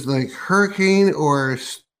this is like hurricane or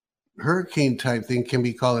hurricane type thing can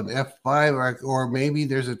be called an F5, or maybe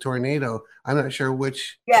there's a tornado. I'm not sure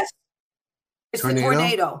which. Yes, it's tornado? The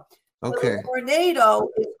tornado. Okay. So the tornado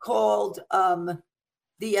is called the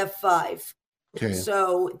F5. Okay.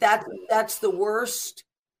 So that's the worst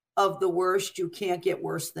of the worst. You can't get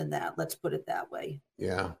worse than that. Let's put it that way.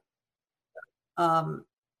 Yeah.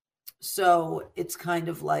 So it's kind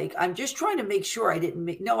of like, I'm just trying to make sure I didn't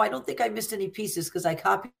make, no, I don't think I missed any pieces because I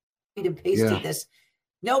copied and pasted this.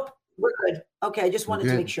 Nope, we're good. Okay, I just wanted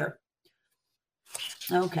to make sure.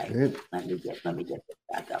 Okay, good. Let me get this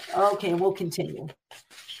back up. Okay, and we'll continue.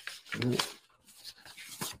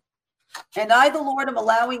 And I, the Lord, am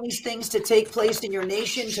allowing these things to take place in your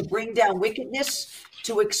nation to bring down wickedness,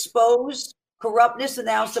 to expose corruptness in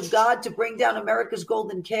the house of God, to bring down America's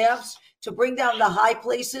golden calves, to bring down the high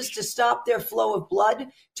places, to stop their flow of blood,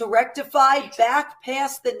 to rectify back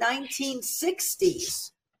past the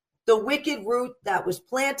 1960s the wicked root that was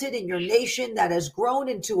planted in your nation, that has grown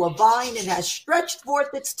into a vine and has stretched forth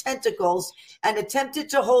its tentacles and attempted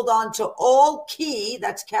to hold on to all key,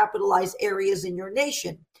 that's capitalized, areas in your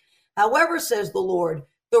nation. However, says the Lord,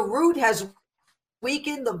 the root has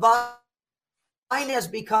weakened, the vine has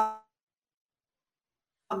become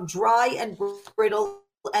dry and brittle,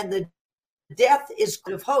 and the death is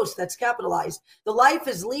of hosts, that's capitalized. The life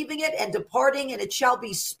is leaving it and departing, and it shall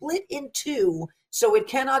be split in two, so it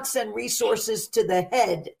cannot send resources to the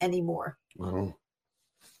head anymore. Wow.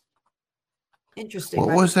 Interesting.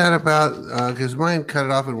 What was that about? Because mine cut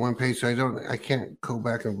it off in one page, so I can't go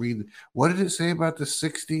back and read. What did it say about the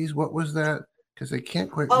 60s? What was that? Because I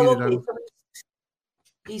can't quite read it on.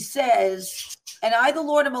 He says, and I, the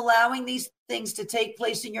Lord, am allowing these things to take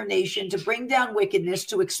place in your nation to bring down wickedness,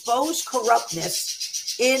 to expose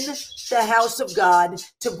corruptness in the house of God,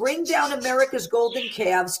 to bring down America's golden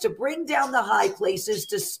calves, to bring down the high places,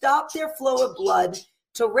 to stop their flow of blood,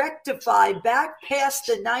 to rectify back past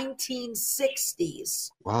the 1960s.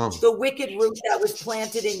 Wow. The wicked root that was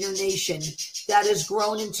planted in your nation, that has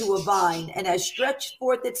grown into a vine and has stretched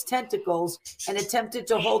forth its tentacles and attempted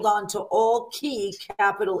to hold on to all key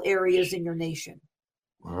capital areas in your nation.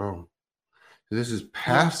 Wow. This is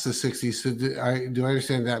past the 60s. So do I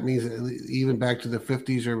understand that means even back to the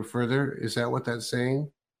 50s or further? Is that what that's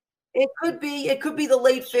saying? It could be the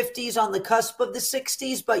late 50s on the cusp of the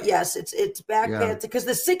 60s, but yes, it's back past, because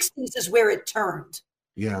the 60s is where it turned.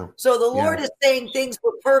 Yeah. So the Lord is saying things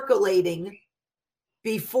were percolating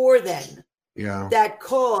before then. Yeah. That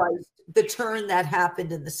caused the turn that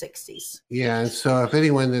happened in the 60s. Yeah, and so if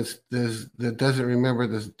anyone that doesn't remember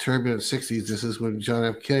the turbulent 60s, this is when John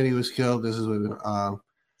F. Kennedy was killed. This is when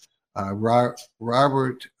Robert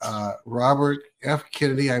F.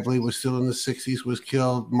 Kennedy, I believe, was still in the 60s, was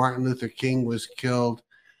killed. Martin Luther King was killed.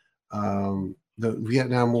 The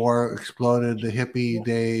Vietnam War exploded. The hippie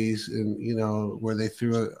days, and where they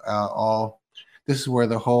threw all. This is where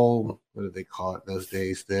the whole, what did they call it those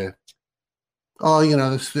days? The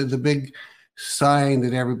big sign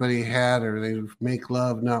that everybody had, or they make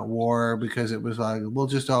love, not war, because it was like, we'll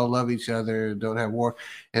just all love each other, don't have war.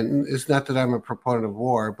 And it's not that I'm a proponent of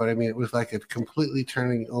war, but I mean, it was like a completely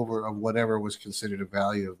turning over of whatever was considered a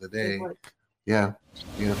value of the day. Yeah.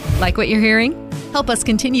 Yeah. Like what you're hearing? Help us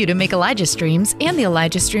continue to make Elijah Streams and the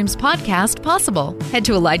Elijah Streams podcast possible. Head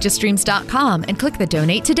to ElijahStreams.com and click the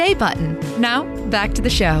Donate Today button. Now, back to the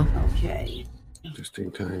show. Okay.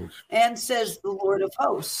 Interesting times. And says the Lord of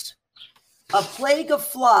hosts, a plague of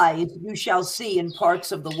flies you shall see in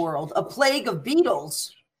parts of the world. A plague of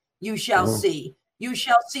beetles you shall see. You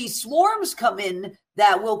shall see swarms come in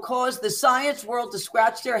that will cause the science world to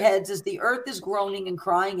scratch their heads as the earth is groaning and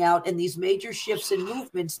crying out, and these major shifts and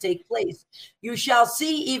movements take place. You shall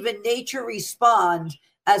see even nature respond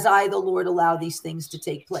as I, the Lord, allow these things to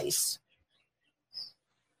take place.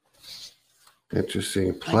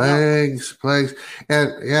 Interesting. Plagues.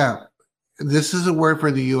 And yeah, this is a word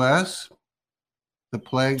for the U.S., the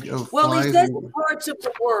plague of flies. Well, he says in parts of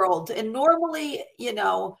the world, and normally, at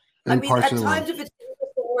times if it's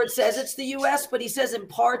the word says it's the U.S., but he says in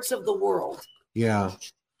parts of the world. Yeah,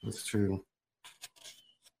 that's true.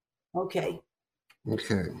 Okay.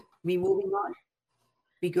 We moving on?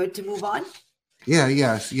 Be good to move on?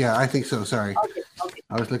 Yeah, I think so. Sorry. Okay.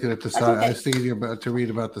 I was looking at the Saudi. Okay. I was thinking about to read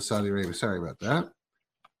about the Saudi Arabia. Sorry about that.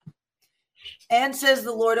 And says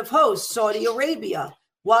the Lord of hosts, Saudi Arabia,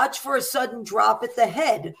 watch for a sudden drop at the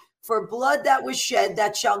head, for blood that was shed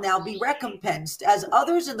that shall now be recompensed, as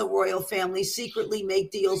others in the royal family secretly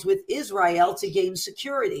make deals with Israel to gain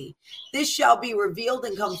security. This shall be revealed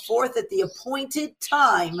and come forth at the appointed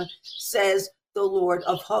time, says the Lord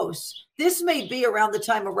of hosts. This may be around the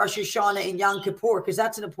time of Rosh Hashanah and Yom Kippur, because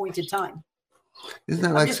that's an appointed time. Isn't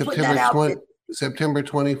that like September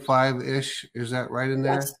 25-ish? Is that right in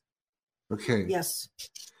there? Yes. Okay. Yes.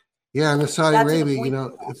 Yeah, and the Saudi Arabia,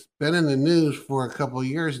 it's been in the news for a couple of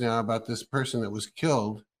years now about this person that was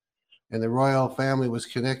killed, and the royal family was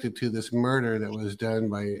connected to this murder that was done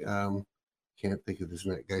by, can't think of this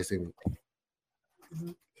guy's name,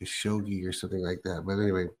 Khashoggi or something like that. But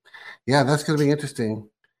anyway, yeah, that's going to be interesting.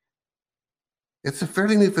 It's a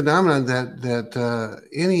fairly new phenomenon that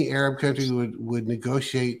any Arab country would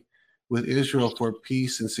negotiate with Israel for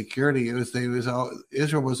peace and security.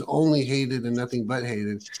 Israel was only hated and nothing but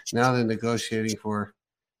hated. Now they're negotiating for.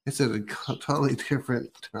 It's at a totally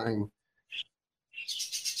different time.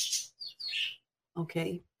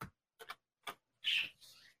 Okay.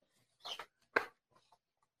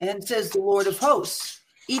 And says the Lord of hosts,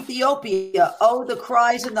 Ethiopia, oh, the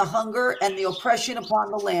cries and the hunger and the oppression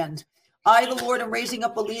upon the land. I, the Lord, am raising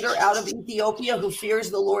up a leader out of Ethiopia who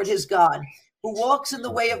fears the Lord his God, who walks in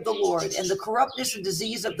the way of the Lord, and the corruptness and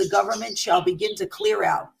disease of the government shall begin to clear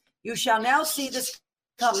out. You shall now see this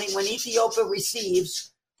coming when Ethiopia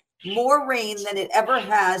receives more rain than it ever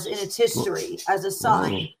has in its history as a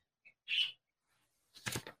sign.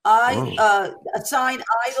 I,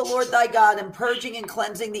 the Lord thy God, am purging and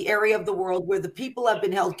cleansing the area of the world where the people have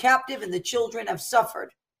been held captive and the children have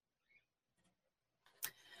suffered.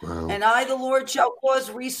 Wow. And I, the Lord, shall cause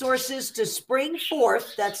resources to spring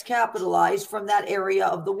forth, that's capitalized, from that area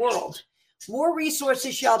of the world. More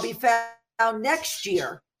resources shall be found next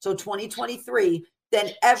year, so 2023, than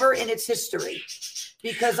ever in its history.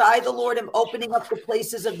 Because I, the Lord, am opening up the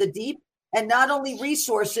places of the deep, and not only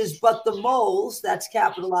resources, but the moles, that's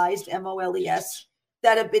capitalized, M-O-L-E-S,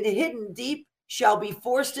 that have been hidden deep shall be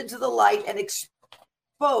forced into the light and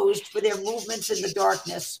exposed for their movements in the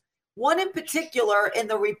darkness. One in particular in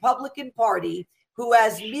the Republican Party who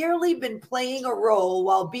has merely been playing a role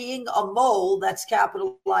while being a mole, that's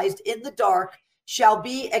capitalized, in the dark, shall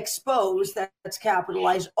be exposed, that's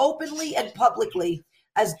capitalized, openly and publicly,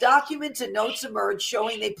 as documents and notes emerge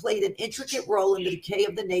showing they played an intricate role in the decay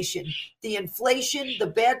of the nation, the inflation, the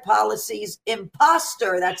bad policies,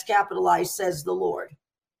 imposter, that's capitalized, says the Lord.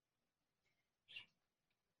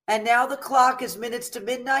 And now the clock is minutes to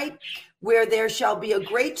midnight, where there shall be a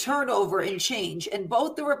great turnover and change, and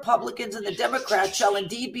both the Republicans and the Democrats shall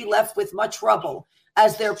indeed be left with much rubble,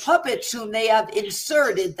 as their puppets whom they have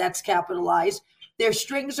inserted, that's capitalized, their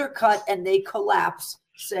strings are cut and they collapse,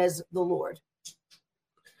 says the Lord.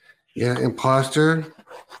 Yeah, imposter.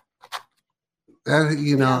 That,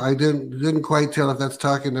 I didn't quite tell if that's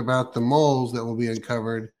talking about the moles that will be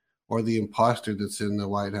uncovered or the imposter that's in the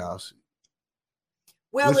White House.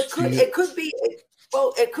 Well, it could be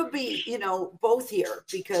both here,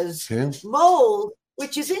 because moles,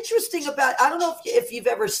 which is interesting about, I don't know if you've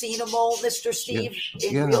ever seen a mole, Mr. Steve,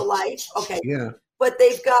 in real life. Okay. Yeah. But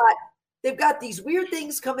they've got these weird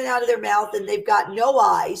things coming out of their mouth, and they've got no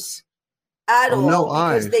eyes at all. No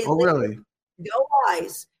eyes. Really? No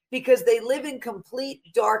eyes, because they live in complete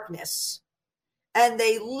darkness, and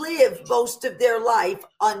they live most of their life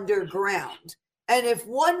underground. And if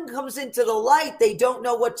one comes into the light, they don't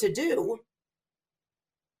know what to do.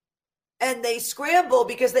 and they scramble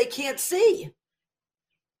because they can't see.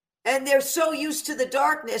 And they're so used to the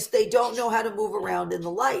darkness, they don't know how to move around in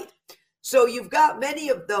the light. So you've got many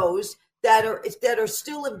of those that are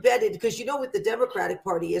still embedded, because you know what the Democratic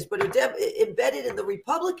Party is, but embedded in the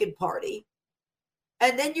Republican Party.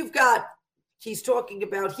 And then you've got, he's talking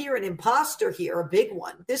about here, an imposter here, a big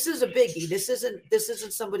one. This is a biggie. This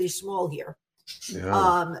isn't somebody small here.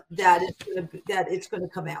 Yeah. That it's going to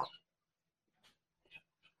come out.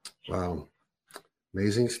 Wow.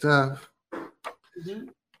 Amazing stuff. Mm-hmm.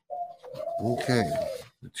 Okay.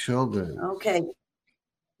 The children. Okay.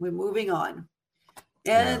 We're moving on.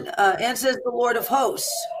 And Anne says, the Lord of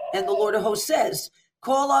hosts. And the Lord of hosts says,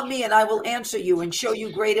 call on me and I will answer you and show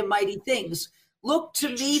you great and mighty things. Look to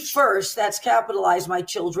me first. That's capitalized, my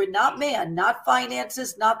children, not man, not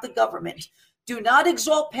finances, not the government. Do not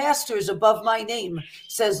exalt pastors above my name,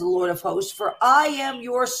 says the Lord of hosts, for I am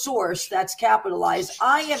your source. That's capitalized.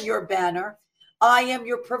 I am your banner. I am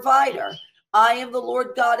your provider. I am the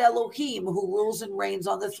Lord God Elohim, who rules and reigns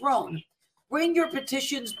on the throne. Bring your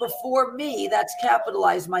petitions before me. That's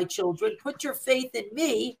capitalized, my children. Put your faith in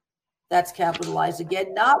me. That's capitalized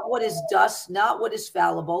again. Not what is dust, not what is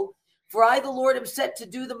fallible. For I, the Lord, am set to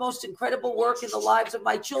do the most incredible work in the lives of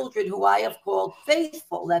my children, who I have called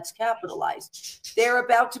faithful. That's capitalized. They're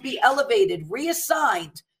about to be elevated,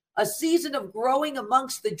 reassigned, a season of growing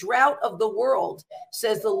amongst the drought of the world,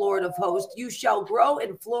 says the Lord of hosts. You shall grow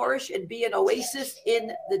and flourish and be an oasis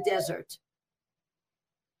in the desert.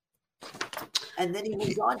 And then he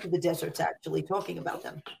moves on to the deserts, actually, talking about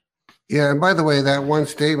them. Yeah, and by the way, that one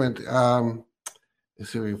statement,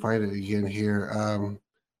 let's see if we can find it again here.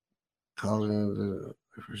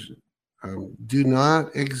 Do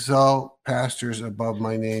not exalt pastors above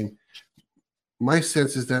my name. My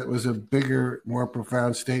sense is that was a bigger, more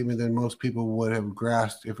profound statement than most people would have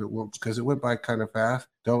grasped if it went, because it went by kind of fast.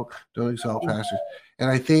 Don't exalt pastors. And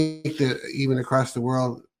I think that even across the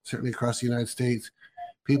world, certainly across the United States,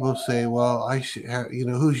 people say, well, I should have,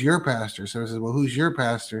 who's your pastor? So I says, well, who's your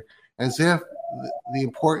pastor? As if the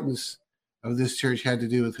importance of this church had to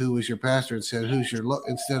do with who was your pastor, and said, who's your Lord,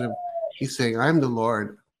 instead of he's saying, I'm the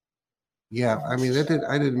Lord. Yeah, I mean,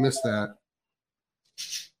 I didn't miss that.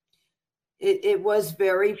 It was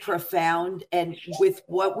very profound. And with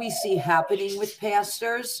what we see happening with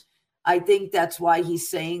pastors, I think that's why he's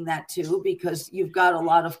saying that too, because you've got a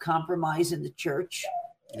lot of compromise in the church.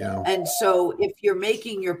 Yeah. And so if you're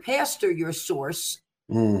making your pastor your source,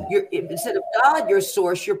 instead of God your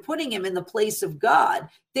source, you're putting him in the place of God.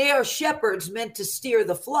 They are shepherds meant to steer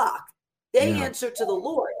the flock. They answer to the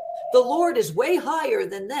Lord. The Lord is way higher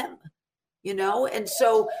than them, and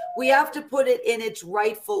so we have to put it in its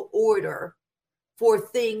rightful order for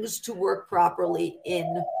things to work properly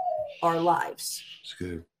in our lives. It's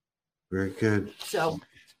good. Very good. So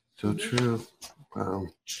true. Wow.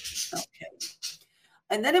 Okay.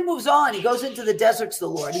 And then it moves on. He goes into the deserts, the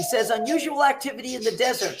Lord. He says, unusual activity in the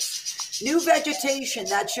deserts. New vegetation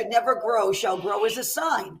that should never grow shall grow as a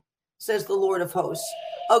sign, says the Lord of hosts.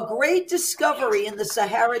 A great discovery in the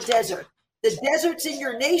Sahara Desert. The deserts in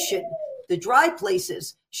your nation, the dry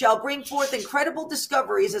places, shall bring forth incredible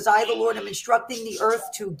discoveries as I, the Lord, am instructing the earth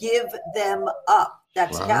to give them up.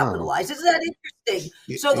 That's capitalized. Isn't that interesting?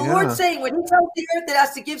 So the Lord's saying when he tells the earth it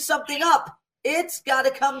has to give something up, it's got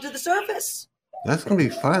to come to the surface. That's going to be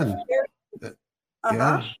fun.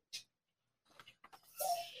 Yeah.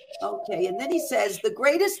 Okay. And then he says the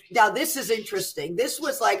greatest. Now, this is interesting. This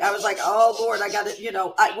was like, I was like, oh, Lord, I got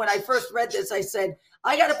to, when I first read this, I said,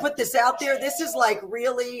 I got to put this out there. This is like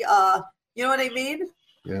really, you know what I mean?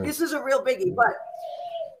 Yeah. This is a real biggie. But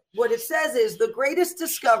what it says is the greatest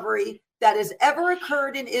discovery that has ever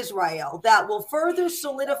occurred in Israel that will further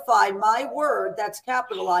solidify my word, that's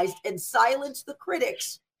capitalized, and silence the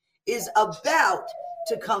critics, is about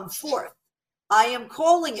to come forth. I am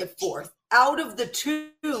calling it forth out of the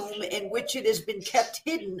tomb in which it has been kept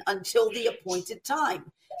hidden until the appointed time,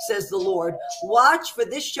 says the Lord. Watch, for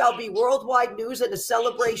this shall be worldwide news and a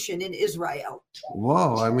celebration in Israel.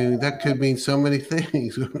 Whoa, I mean, that could mean so many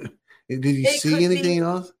things. Did you see anything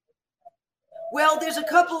else? Well, there's a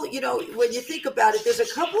couple, when you think about it, there's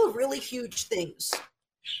a couple of really huge things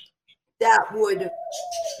that would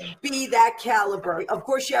be that caliber. Of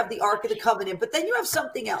course, you have the Ark of the Covenant, but then you have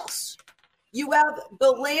something else. You have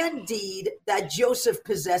the land deed that Joseph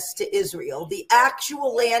possessed to Israel, the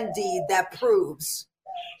actual land deed that proves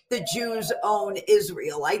the Jews own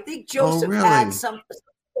Israel. I think Joseph had some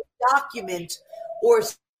document or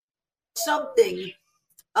something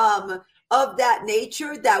of that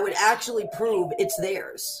nature that would actually prove it's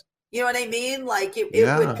theirs. You know what I mean? Like it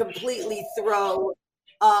would completely throw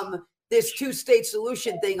this two-state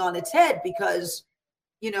solution thing on its head, because,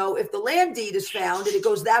 if the land deed is found and it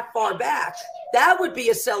goes that far back, that would be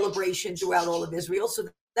a celebration throughout all of Israel. So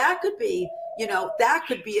that could be, that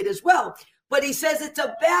could be it as well. But he says it's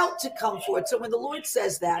about to come forth. So when the Lord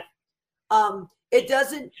says that, it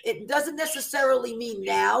doesn't necessarily mean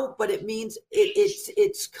now, but it means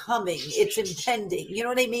it's coming, it's impending. You know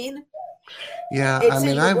what I mean? Yeah,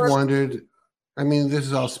 I've wondered. This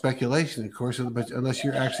is all speculation, of course, but unless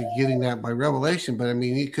you're actually getting that by revelation. But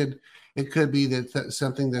it could be that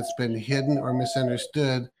something that's been hidden or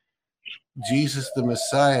misunderstood. Jesus, the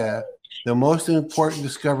Messiah, the most important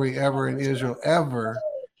discovery ever in Israel ever,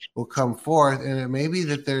 will come forth, and it may be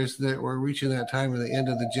that we're reaching that time of the end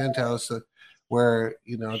of the Gentiles, so where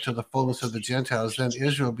to the fullness of the Gentiles, then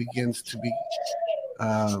Israel begins to be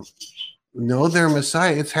know their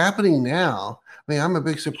Messiah. It's happening now. I'm a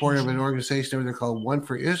big supporter of an organization over there called One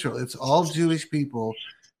for Israel. It's all Jewish people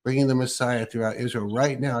bringing the Messiah throughout Israel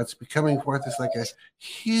right now. It's becoming forth. It's like a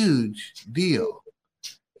huge deal,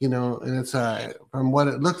 and it's from what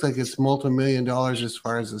it looks like, it's multi-million dollars as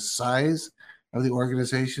far as the size of the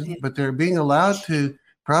organization, but they're being allowed to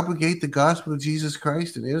propagate the gospel of Jesus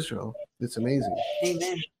Christ in Israel. It's amazing.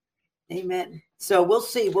 Amen. So we'll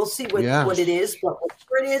see what it is, but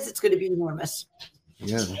whatever it is, it's going to be enormous.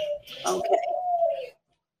 Yeah. Okay.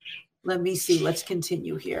 Let me see. Let's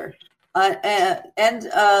continue here.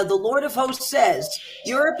 The Lord of Hosts says,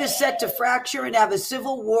 Europe is set to fracture and have a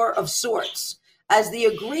civil war of sorts. As the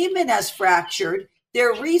agreement has fractured,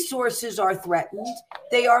 their resources are threatened.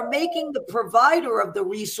 They are making the provider of the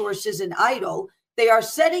resources an idol. They are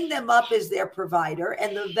setting them up as their provider,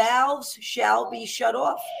 and the valves shall be shut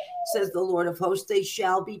off, says the Lord of Hosts. They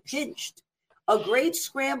shall be pinched. A great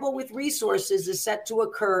scramble with resources is set to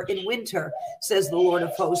occur in winter, says the Lord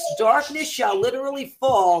of Hosts. Darkness shall literally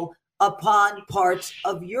fall upon parts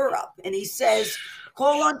of Europe. And he says,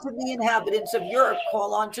 call unto me, inhabitants of Europe,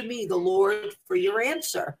 call unto me, the Lord, for your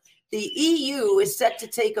answer. The EU is set to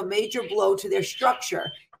take a major blow to their structure.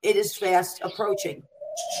 It is fast approaching.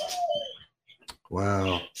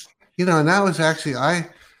 Wow. And that was actually, I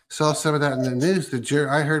saw some of that in the news.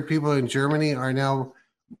 I heard people in Germany are now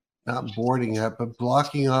not boarding up, but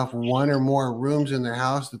blocking off one or more rooms in their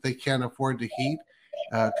house that they can't afford to heat,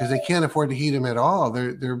 because they can't afford to heat them at all.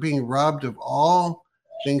 They're being robbed of all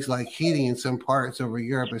things like heating in some parts over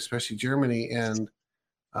Europe, especially Germany, and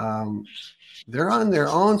they're on their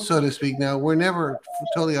own, so to speak. Now, we're never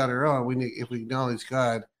totally on our own. If we acknowledge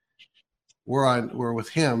God, we're with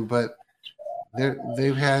Him, but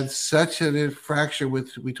they've had such a fracture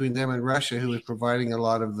between them and Russia, who is providing a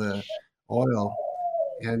lot of the oil.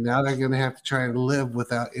 And now they're going to have to try and live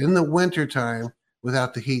in the wintertime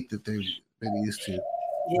without the heat that they've been used to.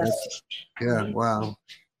 Yes. Yeah. Wow.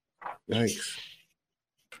 Yikes.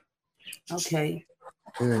 Okay.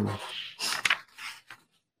 Good.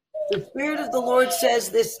 The Spirit of the Lord says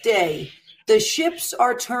this day, the ships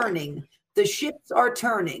are turning. The ships are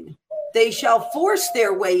turning. They shall force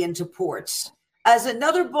their way into ports as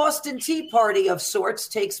another Boston Tea Party of sorts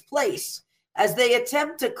takes place. As they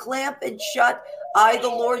attempt to clamp and shut, I, the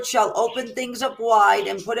Lord, shall open things up wide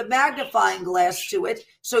and put a magnifying glass to it,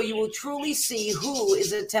 so you will truly see who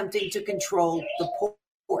is attempting to control the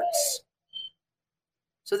ports.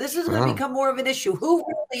 So this is going to become more of an issue. Who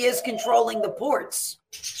really is controlling the ports?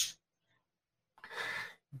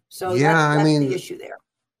 So that's the issue there.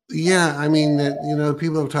 Yeah,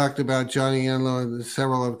 people have talked about Johnny Enlow, and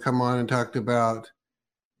several have come on and talked about,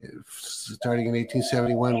 starting in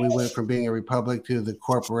 1871, we went from being a republic to the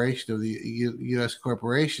corporation of the U.S.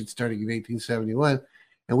 corporation starting in 1871,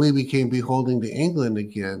 and we became beholden to England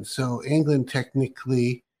again. So England,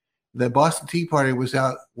 technically, the Boston Tea Party was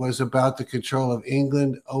about the control of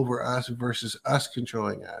England over us versus us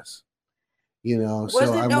controlling us.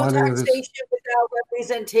 So I'm wondering if it's without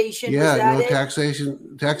representation. Yeah, no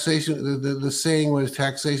taxation. Taxation. The saying was,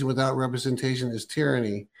 taxation without representation is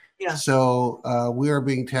tyranny. Yeah. So we are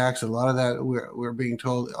being taxed. A lot of that we're being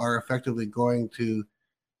told are effectively going to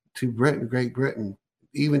Britain, Great Britain,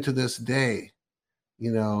 even to this day.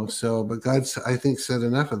 So, but God's, I think, said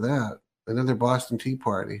enough of that. Another Boston Tea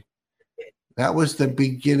Party. That was the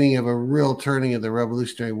beginning of a real turning of the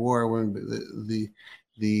Revolutionary War, when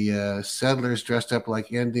the settlers dressed up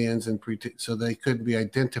like Indians and so they couldn't be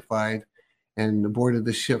identified, and boarded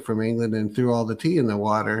the ship from England and threw all the tea in the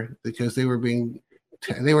water because they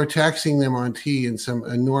were taxing them on tea in some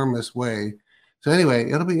enormous way. So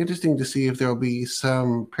anyway, it'll be interesting to see if there'll be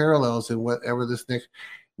some parallels in whatever this next.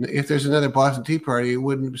 If there's another Boston Tea Party, it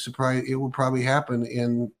wouldn't surprise. It will probably happen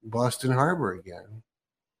in Boston Harbor again.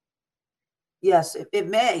 Yes, it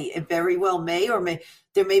may. It very well may, or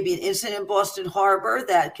there may be an incident in Boston Harbor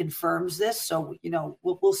that confirms this. So,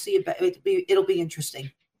 we'll see. It'll be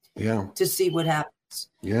interesting. Yeah. To see what happens.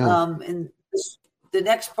 Yeah. And the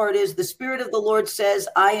next part is the Spirit of the Lord says,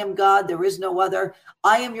 I am God, there is no other.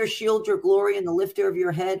 I am your shield, your glory, and the lifter of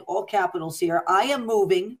your head. All capitals here. I am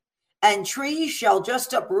moving, and trees shall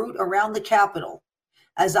just uproot around the capital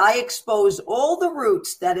as I expose all the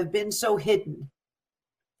roots that have been so hidden.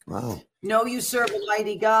 Wow. Know you serve a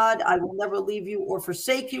mighty God. I will never leave you or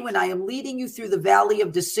forsake you, and I am leading you through the valley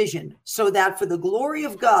of decision, so that for the glory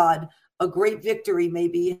of God, a great victory may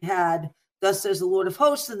be had. Thus says the Lord of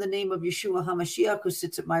hosts, in the name of Yeshua HaMashiach, who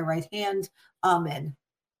sits at my right hand. Amen.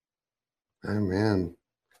 Amen.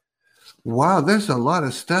 Wow, there's a lot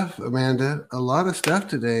of stuff, Amanda. A lot of stuff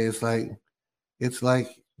today. It's like,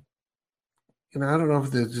 I don't know if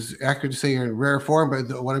this is accurate to say you're in rare form,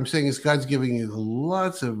 but what I'm saying is God's giving you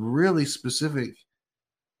lots of really specific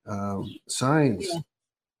signs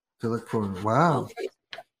to look for. Wow.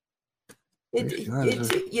 It's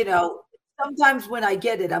sometimes when I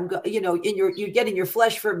get it, you're getting your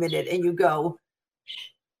flesh for a minute and you go,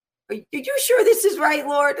 are you sure this is right,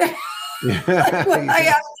 Lord? Yeah. I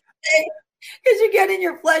have to say, because you get in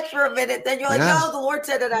your flesh for a minute, then you're like, no, the Lord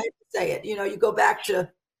said it, I have to say it. You go back to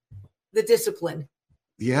the discipline.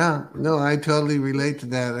 Yeah, no, I totally relate to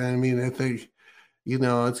that. I mean, I think,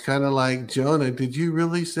 it's kind of like Jonah. Did you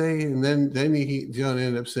really say? And then Jonah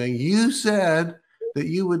ended up saying, you said that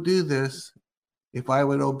you would do this if I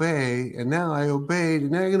would obey, and now I obeyed,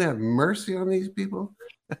 and now you're going to have mercy on these people?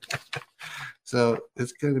 So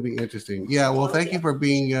it's going to be interesting. Yeah, well, thank you for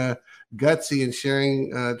being gutsy and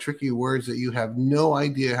sharing tricky words that you have no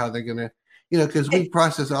idea how they're going to, because we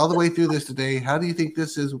process all the way through this today. How do you think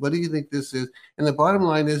this is? What do you think this is? And the bottom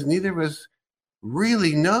line is neither of us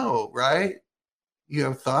really know, right? You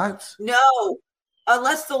have thoughts? No,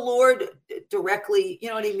 unless the Lord directly, you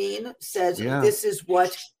know what I mean, says, This is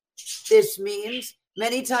what this means.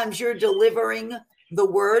 Many times you're delivering the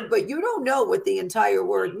word, but you don't know what the entire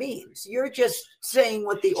word means. You're just saying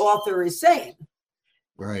what the author is saying.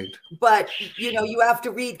 Right. But, you have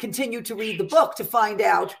to continue to read the book to find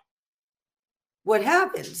out what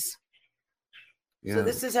happens. Yeah. So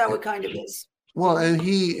this is how it kind of is. Well,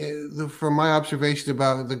 and from my observation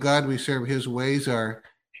about the God we serve, his ways are,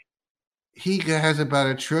 he has about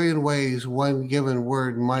 1 trillion ways one given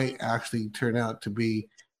word might actually turn out to be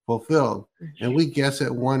fulfilled. Mm-hmm. And we guess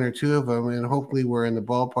at one or two of them, and hopefully we're in the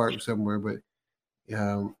ballpark somewhere, but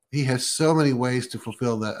he has so many ways to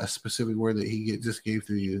fulfill a specific word that he just gave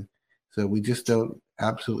to you. So we just don't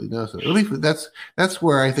absolutely know. So at least that's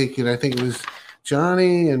where I think, I think it was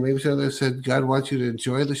Johnny and maybe some others said, God wants you to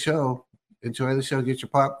enjoy the show, get your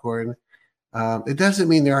popcorn. It doesn't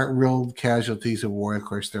mean there aren't real casualties of war. Of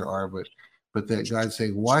course there are, but that God's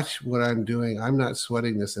saying, watch what I'm doing. I'm not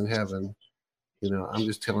sweating this in heaven. I'm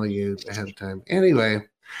just telling you ahead of time. Anyway,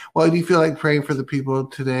 well, do you feel like praying for the people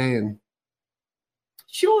today? And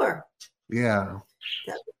sure. Yeah.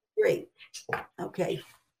 That would be great. Okay.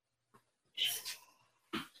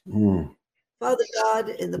 Father God,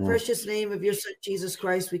 in the precious name of your Son, Jesus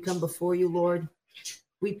Christ, we come before you, Lord.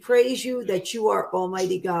 We praise you that you are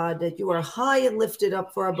Almighty God, that you are high and lifted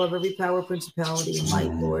up far above every power, principality, and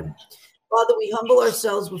might, Lord. Father, we humble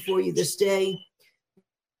ourselves before you this day.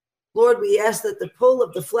 Lord, we ask that the pull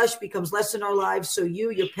of the flesh becomes less in our lives, so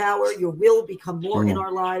your power, your will become more in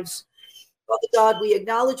our lives. Father God, we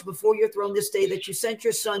acknowledge before your throne this day that you sent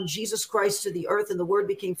your Son, Jesus Christ, to the earth, and the Word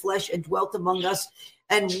became flesh and dwelt among us,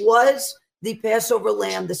 and was the Passover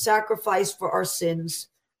lamb, the sacrifice for our sins,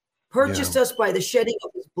 purchased us by the shedding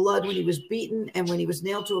of his blood when he was beaten and when he was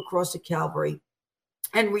nailed to a cross at Calvary,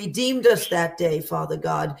 and redeemed us that day, Father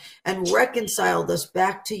God, and reconciled us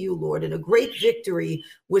back to you, Lord. And a great victory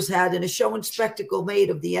was had and a show and spectacle made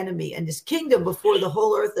of the enemy and his kingdom before the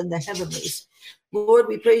whole earth and the heavenlies. Lord,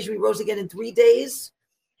 we praise you. He rose again in 3 days.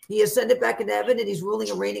 He ascended back into heaven, and he's ruling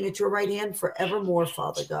and reigning at your right hand forevermore,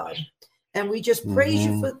 Father God. And we just praise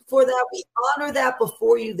you for that. We honor that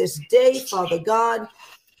before you this day, Father God.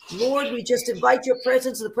 Lord, we just invite your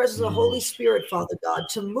presence and the presence of the Holy Spirit, Father God,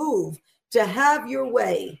 to move, to have your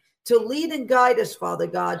way, to lead and guide us, Father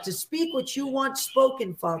God, to speak what you want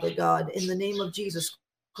spoken, Father God, in the name of Jesus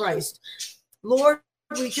Christ. Lord,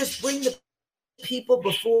 we just bring the people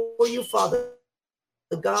before you, Father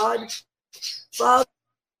God. Father,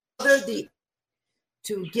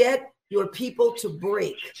 to get your people to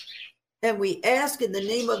break. And we ask in the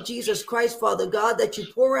name of Jesus Christ, Father God, that you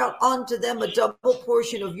pour out onto them a double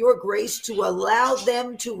portion of your grace to allow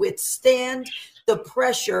them to withstand the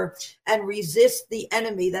pressure and resist the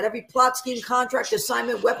enemy, that every plot, scheme, contract,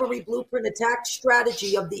 assignment, weaponry, blueprint, attack,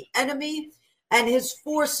 strategy of the enemy and his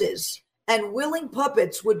forces and willing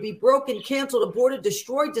puppets would be broken, canceled, aborted,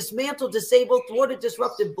 destroyed, dismantled, disabled, thwarted,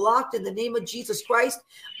 disrupted, blocked in the name of Jesus Christ,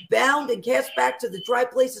 bound and cast back to the dry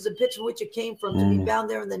places and pits from which it came from, to be bound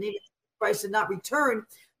there in the name of Jesus Christ and not return,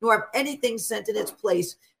 nor have anything sent in its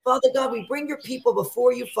place. Father God, we bring your people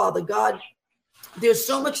before you, Father God. There's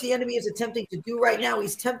so much the enemy is attempting to do right now.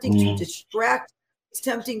 He's tempting to distract. He's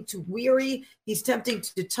tempting to weary. He's tempting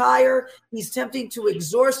to tire. He's tempting to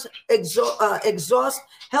exhaust.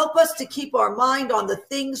 Help us to keep our mind on the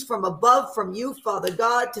things from above, from you, Father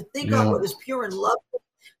God, to think on what is pure and lovely,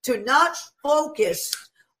 to not focus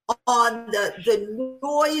on the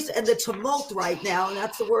noise and the tumult right now. And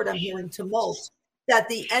that's the word I'm hearing, tumult, that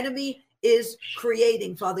the enemy is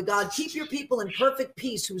creating, Father God. Keep your people in perfect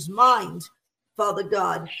peace, whose mind, Father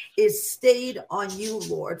God, is stayed on you,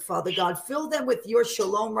 Lord, Father God. Fill them with your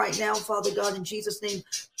shalom right now, Father God, in Jesus' name.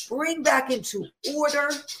 Bring back into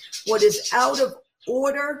order what is out of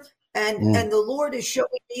order. And the Lord is showing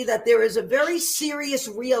me that there is a very serious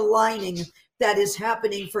realigning that is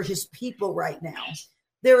happening for his people right now.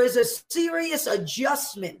 There is a serious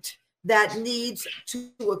adjustment that needs to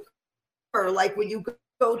occur, like when you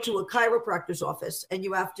go to a chiropractor's office and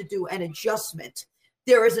you have to do an adjustment.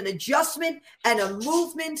 There is an adjustment and a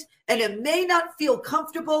movement, and it may not feel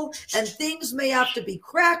comfortable, and things may have to be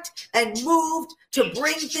cracked and moved to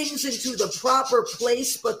bring things into the proper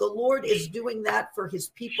place. But the Lord is doing that for his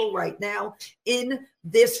people right now in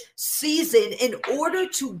this season in order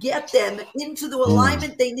to get them into the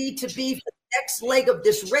alignment they need to be for the next leg of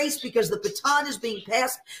this race, because the baton is being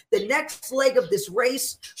passed. The next leg of this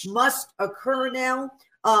race must occur now.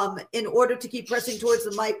 In order to keep pressing towards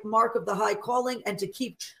the mark of the high calling and to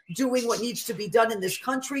keep doing what needs to be done in this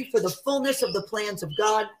country for the fullness of the plans of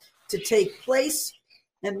God to take place.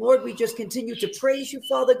 And Lord, we just continue to praise you,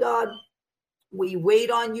 Father God. We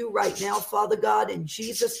wait on you right now, Father God, in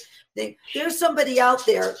Jesus' name. There's somebody out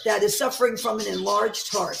there that is suffering from an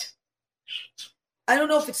enlarged heart. I don't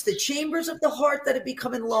know if it's the chambers of the heart that have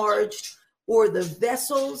become enlarged or the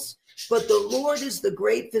vessels, but the Lord is the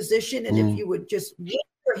great physician. And if you would just lift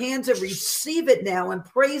your hands and receive it now and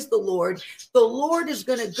praise the Lord is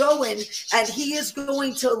going to go in and he is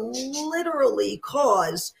going to literally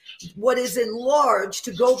cause what is enlarged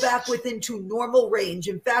to go back within to normal range.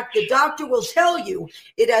 In fact, the doctor will tell you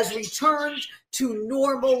it has returned to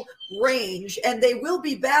normal range, and they will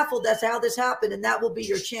be baffled as to how this happened. And that will be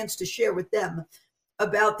your chance to share with them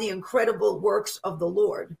about the incredible works of the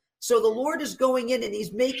Lord. So the Lord is going in and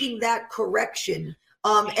he's making that correction.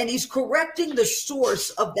 And he's correcting the source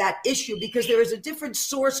of that issue, because there is a different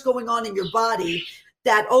source going on in your body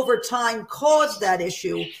that over time caused that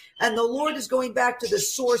issue. And the Lord is going back to the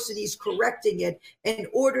source and he's correcting it in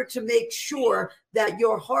order to make sure that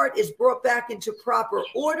your heart is brought back into proper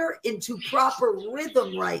order, into proper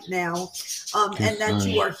rhythm right now, and that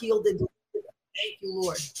you are healed and delivered. Thank you,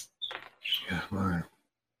 Lord. Yeah, Lord.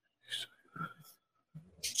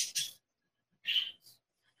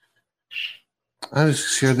 I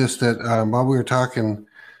just share this, that while we were talking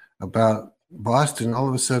about Boston, all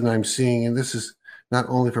of a sudden I'm seeing, and this is not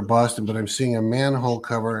only for Boston, but I'm seeing a manhole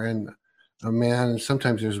cover and a man.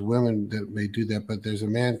 Sometimes there's women that may do that, but there's a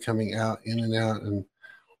man coming out, in and out. And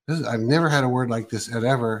I've never had a word like this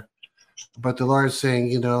ever. But the Lord's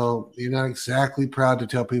saying, you're not exactly proud to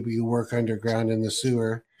tell people you work underground in the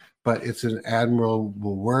sewer, but it's an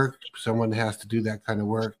admirable work. Someone has to do that kind of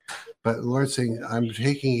work. But the Lord's saying, I'm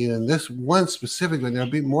taking you in this one specifically. There'll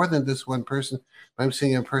be more than this one person. I'm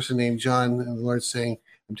seeing a person named John, and the Lord's saying,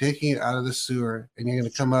 I'm taking you out of the sewer, and you're going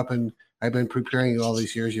to come up, and I've been preparing you all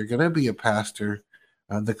these years. You're going to be a pastor,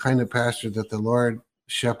 the kind of pastor that the Lord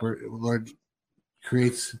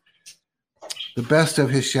creates the best of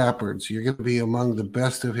his shepherds. You're going to be among the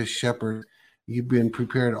best of his shepherds. You've been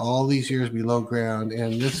prepared all these years below ground,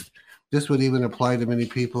 and this would even apply to many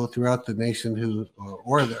people throughout the nation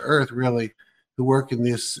or the earth, really, who work in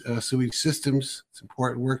these sewage systems. It's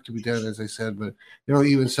important work to be done, as I said, but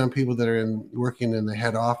even some people that are working in the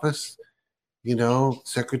head office,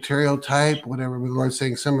 secretarial type, whatever. The Lord's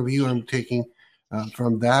saying, some of you I'm taking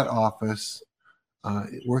from that office,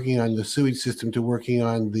 working on the sewage system, to working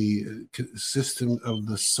on the system of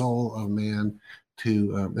the soul of man.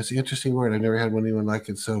 That's an interesting word. I've never had anyone like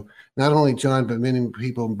it. So not only John, but many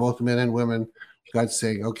people, both men and women, God's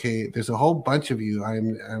saying, okay, there's a whole bunch of you.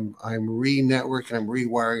 I'm re-networking, I'm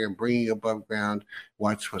rewiring, I'm bringing you above ground.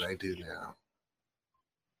 Watch what I do now.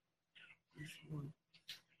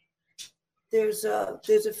 There's a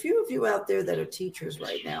few of you out there that are teachers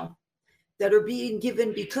right now. that are being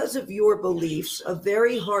given because of your beliefs a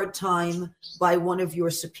very hard time by one of your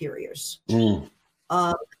superiors.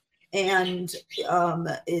 And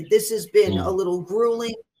this has been a little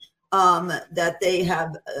grueling, that they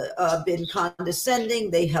have been condescending,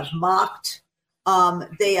 they have mocked,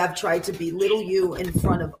 they have tried to belittle you in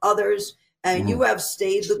front of others, and you have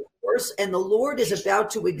stayed the course, and the Lord is about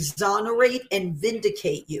to exonerate and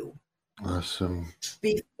vindicate you. Awesome.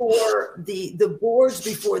 Before the boards,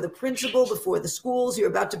 before the principal, before the schools, you're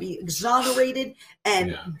about to be exonerated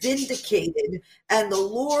and vindicated. And the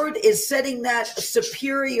Lord is setting that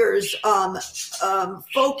superior's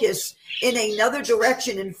focus in another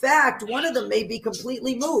direction. In fact, one of them may be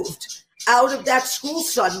completely moved out of that school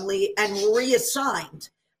suddenly and reassigned.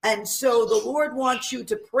 And so the Lord wants you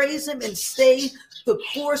to praise him and stay the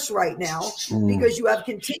course right now, because you have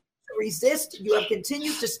continued resist, you have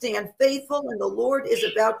continued to stand faithful, and the Lord is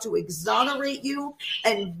about to exonerate you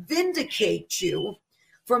and vindicate you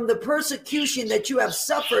from the persecution that you have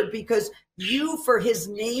suffered, because you, for his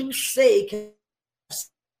name's sake,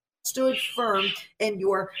 stood firm in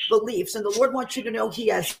your beliefs. And the Lord wants you to know he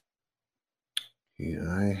has. Yeah,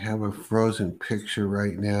 I have a frozen picture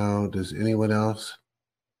right now. Does anyone else?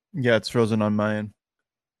 Yeah, it's frozen on my end.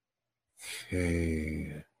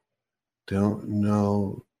 Okay. Don't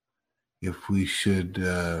know if we should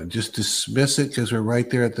just dismiss it because we're right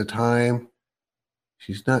there at the time.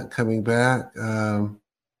 She's not coming back. Yeah,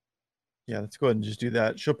 let's go ahead and just do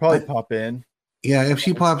that. She'll probably pop in. Yeah, if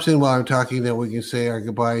she pops in while I'm talking, then we can say our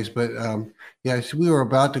goodbyes. But yeah, so we were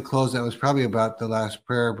about to close. That was probably about the last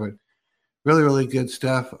prayer, but really, really good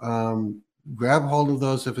stuff. Grab hold of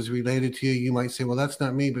those if it's related to you. You might say, well, that's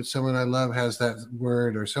not me, but someone I love has that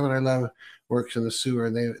word, or someone I love works in the sewer,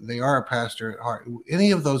 and they are a pastor at heart. Any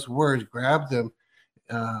of those words, grab them.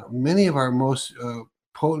 Many of our most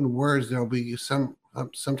potent words, there'll be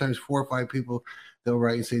sometimes 4 or 5 people they'll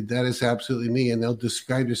write and say, that is absolutely me, and they'll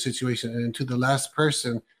describe their situation. And to the last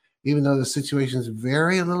person, even though the situations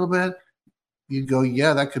vary a little bit, you'd go,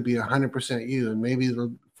 yeah, that could be 100% you. And maybe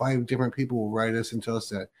 5 different people will write us and tell us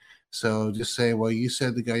that. So just say, well, you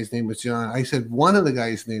said the guy's name was John. I said one of the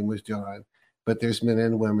guys' name was John, but there's men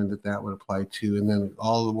and women that would apply to. And then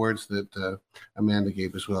all the words that Amanda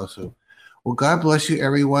gave as well. So, well, God bless you,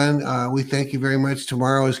 everyone. We thank you very much.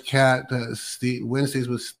 Tomorrow is Steve. Wednesdays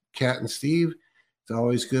with Kat and Steve. It's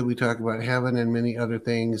always good. We talk about heaven and many other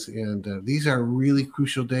things. And these are really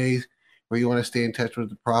crucial days where you want to stay in touch with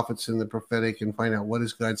the prophets and the prophetic and find out what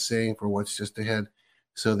is God saying for what's just ahead.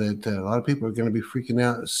 So that a lot of people are going to be freaking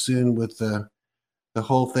out soon with the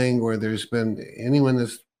whole thing, where there's been anyone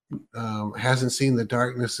that hasn't seen the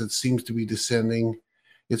darkness that seems to be descending.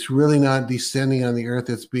 It's really not descending on the earth.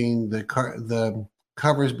 It's being the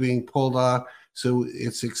covers being pulled off. So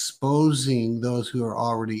it's exposing those who are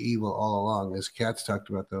already evil all along, as Kat's talked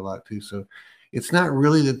about that a lot too. So it's not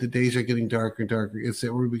really that the days are getting darker and darker. It's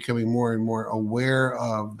that we're becoming more and more aware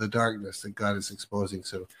of the darkness that God is exposing.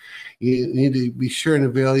 So you need to be sure and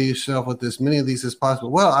avail yourself with as many of these as possible.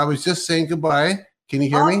 Well, I was just saying goodbye. Can you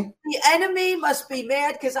hear me? The enemy must be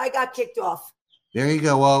mad because I got kicked off. There you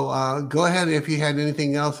go. Well, go ahead if you had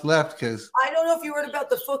anything else left, because I don't know if you heard about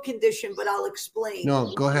the foot condition, but I'll explain.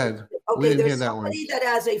 No, go ahead. Okay, there's somebody that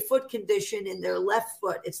has a foot condition in their left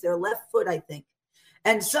foot. It's their left foot, I think.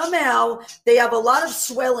 And somehow they have a lot of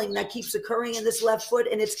swelling that keeps occurring in this left foot,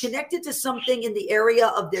 and it's connected to something in the area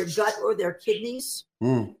of their gut or their kidneys.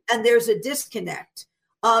 And there's a disconnect.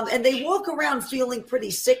 And they walk around feeling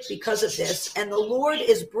pretty sick because of this. And the Lord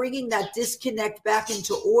is bringing that disconnect back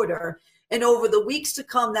into order. And over the weeks to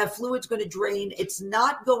come, that fluid's going to drain. It's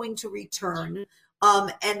not going to return.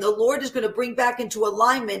 And the Lord is going to bring back into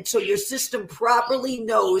alignment so your system properly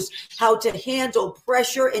knows how to handle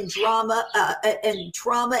pressure and trauma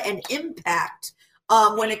and impact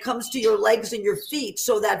when it comes to your legs and your feet,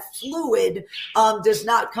 so that fluid does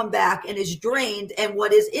not come back and is drained. And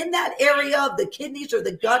what is in that area of the kidneys or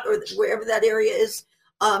the gut or wherever that area is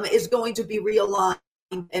going to be realigned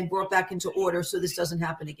and brought back into order so this doesn't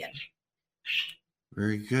happen again.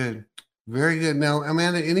 Very good. Very good. Now,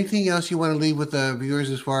 Amanda, anything else you want to leave with the viewers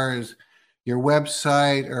as far as your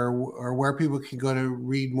website or where people can go to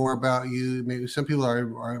read more about you? Maybe some people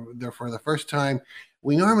are there for the first time.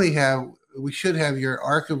 We should have your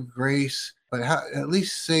Ark of Grace, but at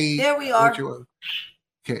least say there we are.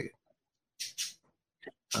 Okay.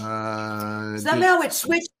 Somehow it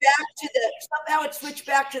switched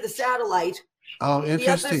back to the satellite. Oh,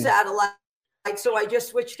 interesting. The other satellite. So I just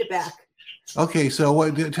switched it back. Okay,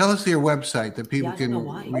 so tell us your website that people can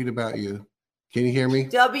read about you. Can you hear me?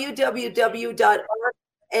 www.ark.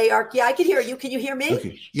 Yeah, I can hear you. Can you hear me?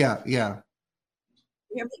 Okay. Yeah. You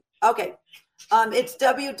hear me? Okay. It's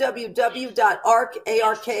www.ark,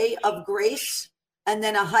 A-R-K, of grace, and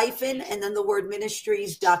then a hyphen, and then the word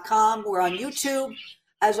ministries.com. We're on YouTube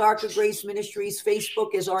as Ark of Grace Ministries.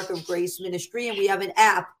 Facebook is Ark of Grace Ministry. And we have an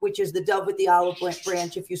app, which is the Dove with the Olive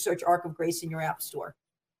Branch, if you search Ark of Grace in your app store.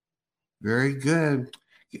 Very good.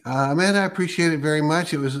 Amanda, I appreciate it very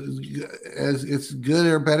much. It was it's good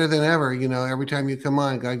or better than ever. You know, every time you come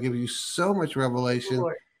on, God gives you so much revelation.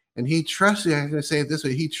 Lord. And he trusts you. I'm going to say it this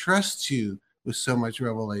way. He trusts you with so much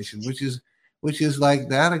revelation, which is like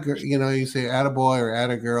that. You know, you say attaboy or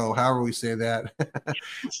attagirl, however we say that.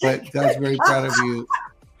 But God's very proud of you.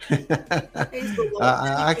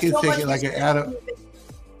 I can take it like an attaboy.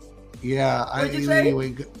 Yeah.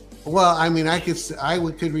 Anyway. Well, I mean, I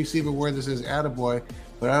could receive a word that says attaboy,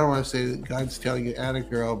 but I don't want to say that God's telling you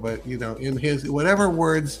attagirl, but you know, in his whatever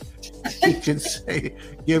words he can say,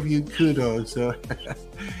 give you kudos. So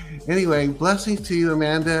anyway, blessings to you,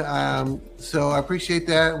 Amanda. So I appreciate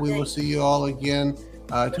that. We will see you all again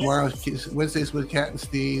tomorrow. Wednesdays with Kat and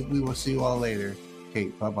Steve. We will see you all later. Okay,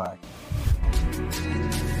 bye-bye.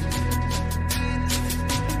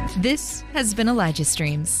 This has been Elijah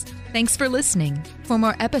Streams. Thanks for listening. For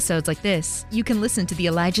more episodes like this, you can listen to the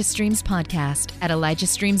Elijah Streams podcast at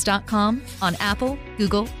ElijahStreams.com on Apple,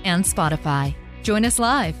 Google, and Spotify. Join us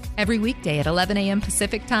live every weekday at 11 a.m.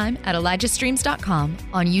 Pacific Time at ElijahStreams.com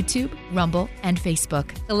on YouTube, Rumble, and Facebook.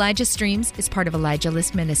 Elijah Streams is part of Elijah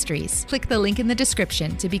List Ministries. Click the link in the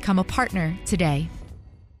description to become a partner today.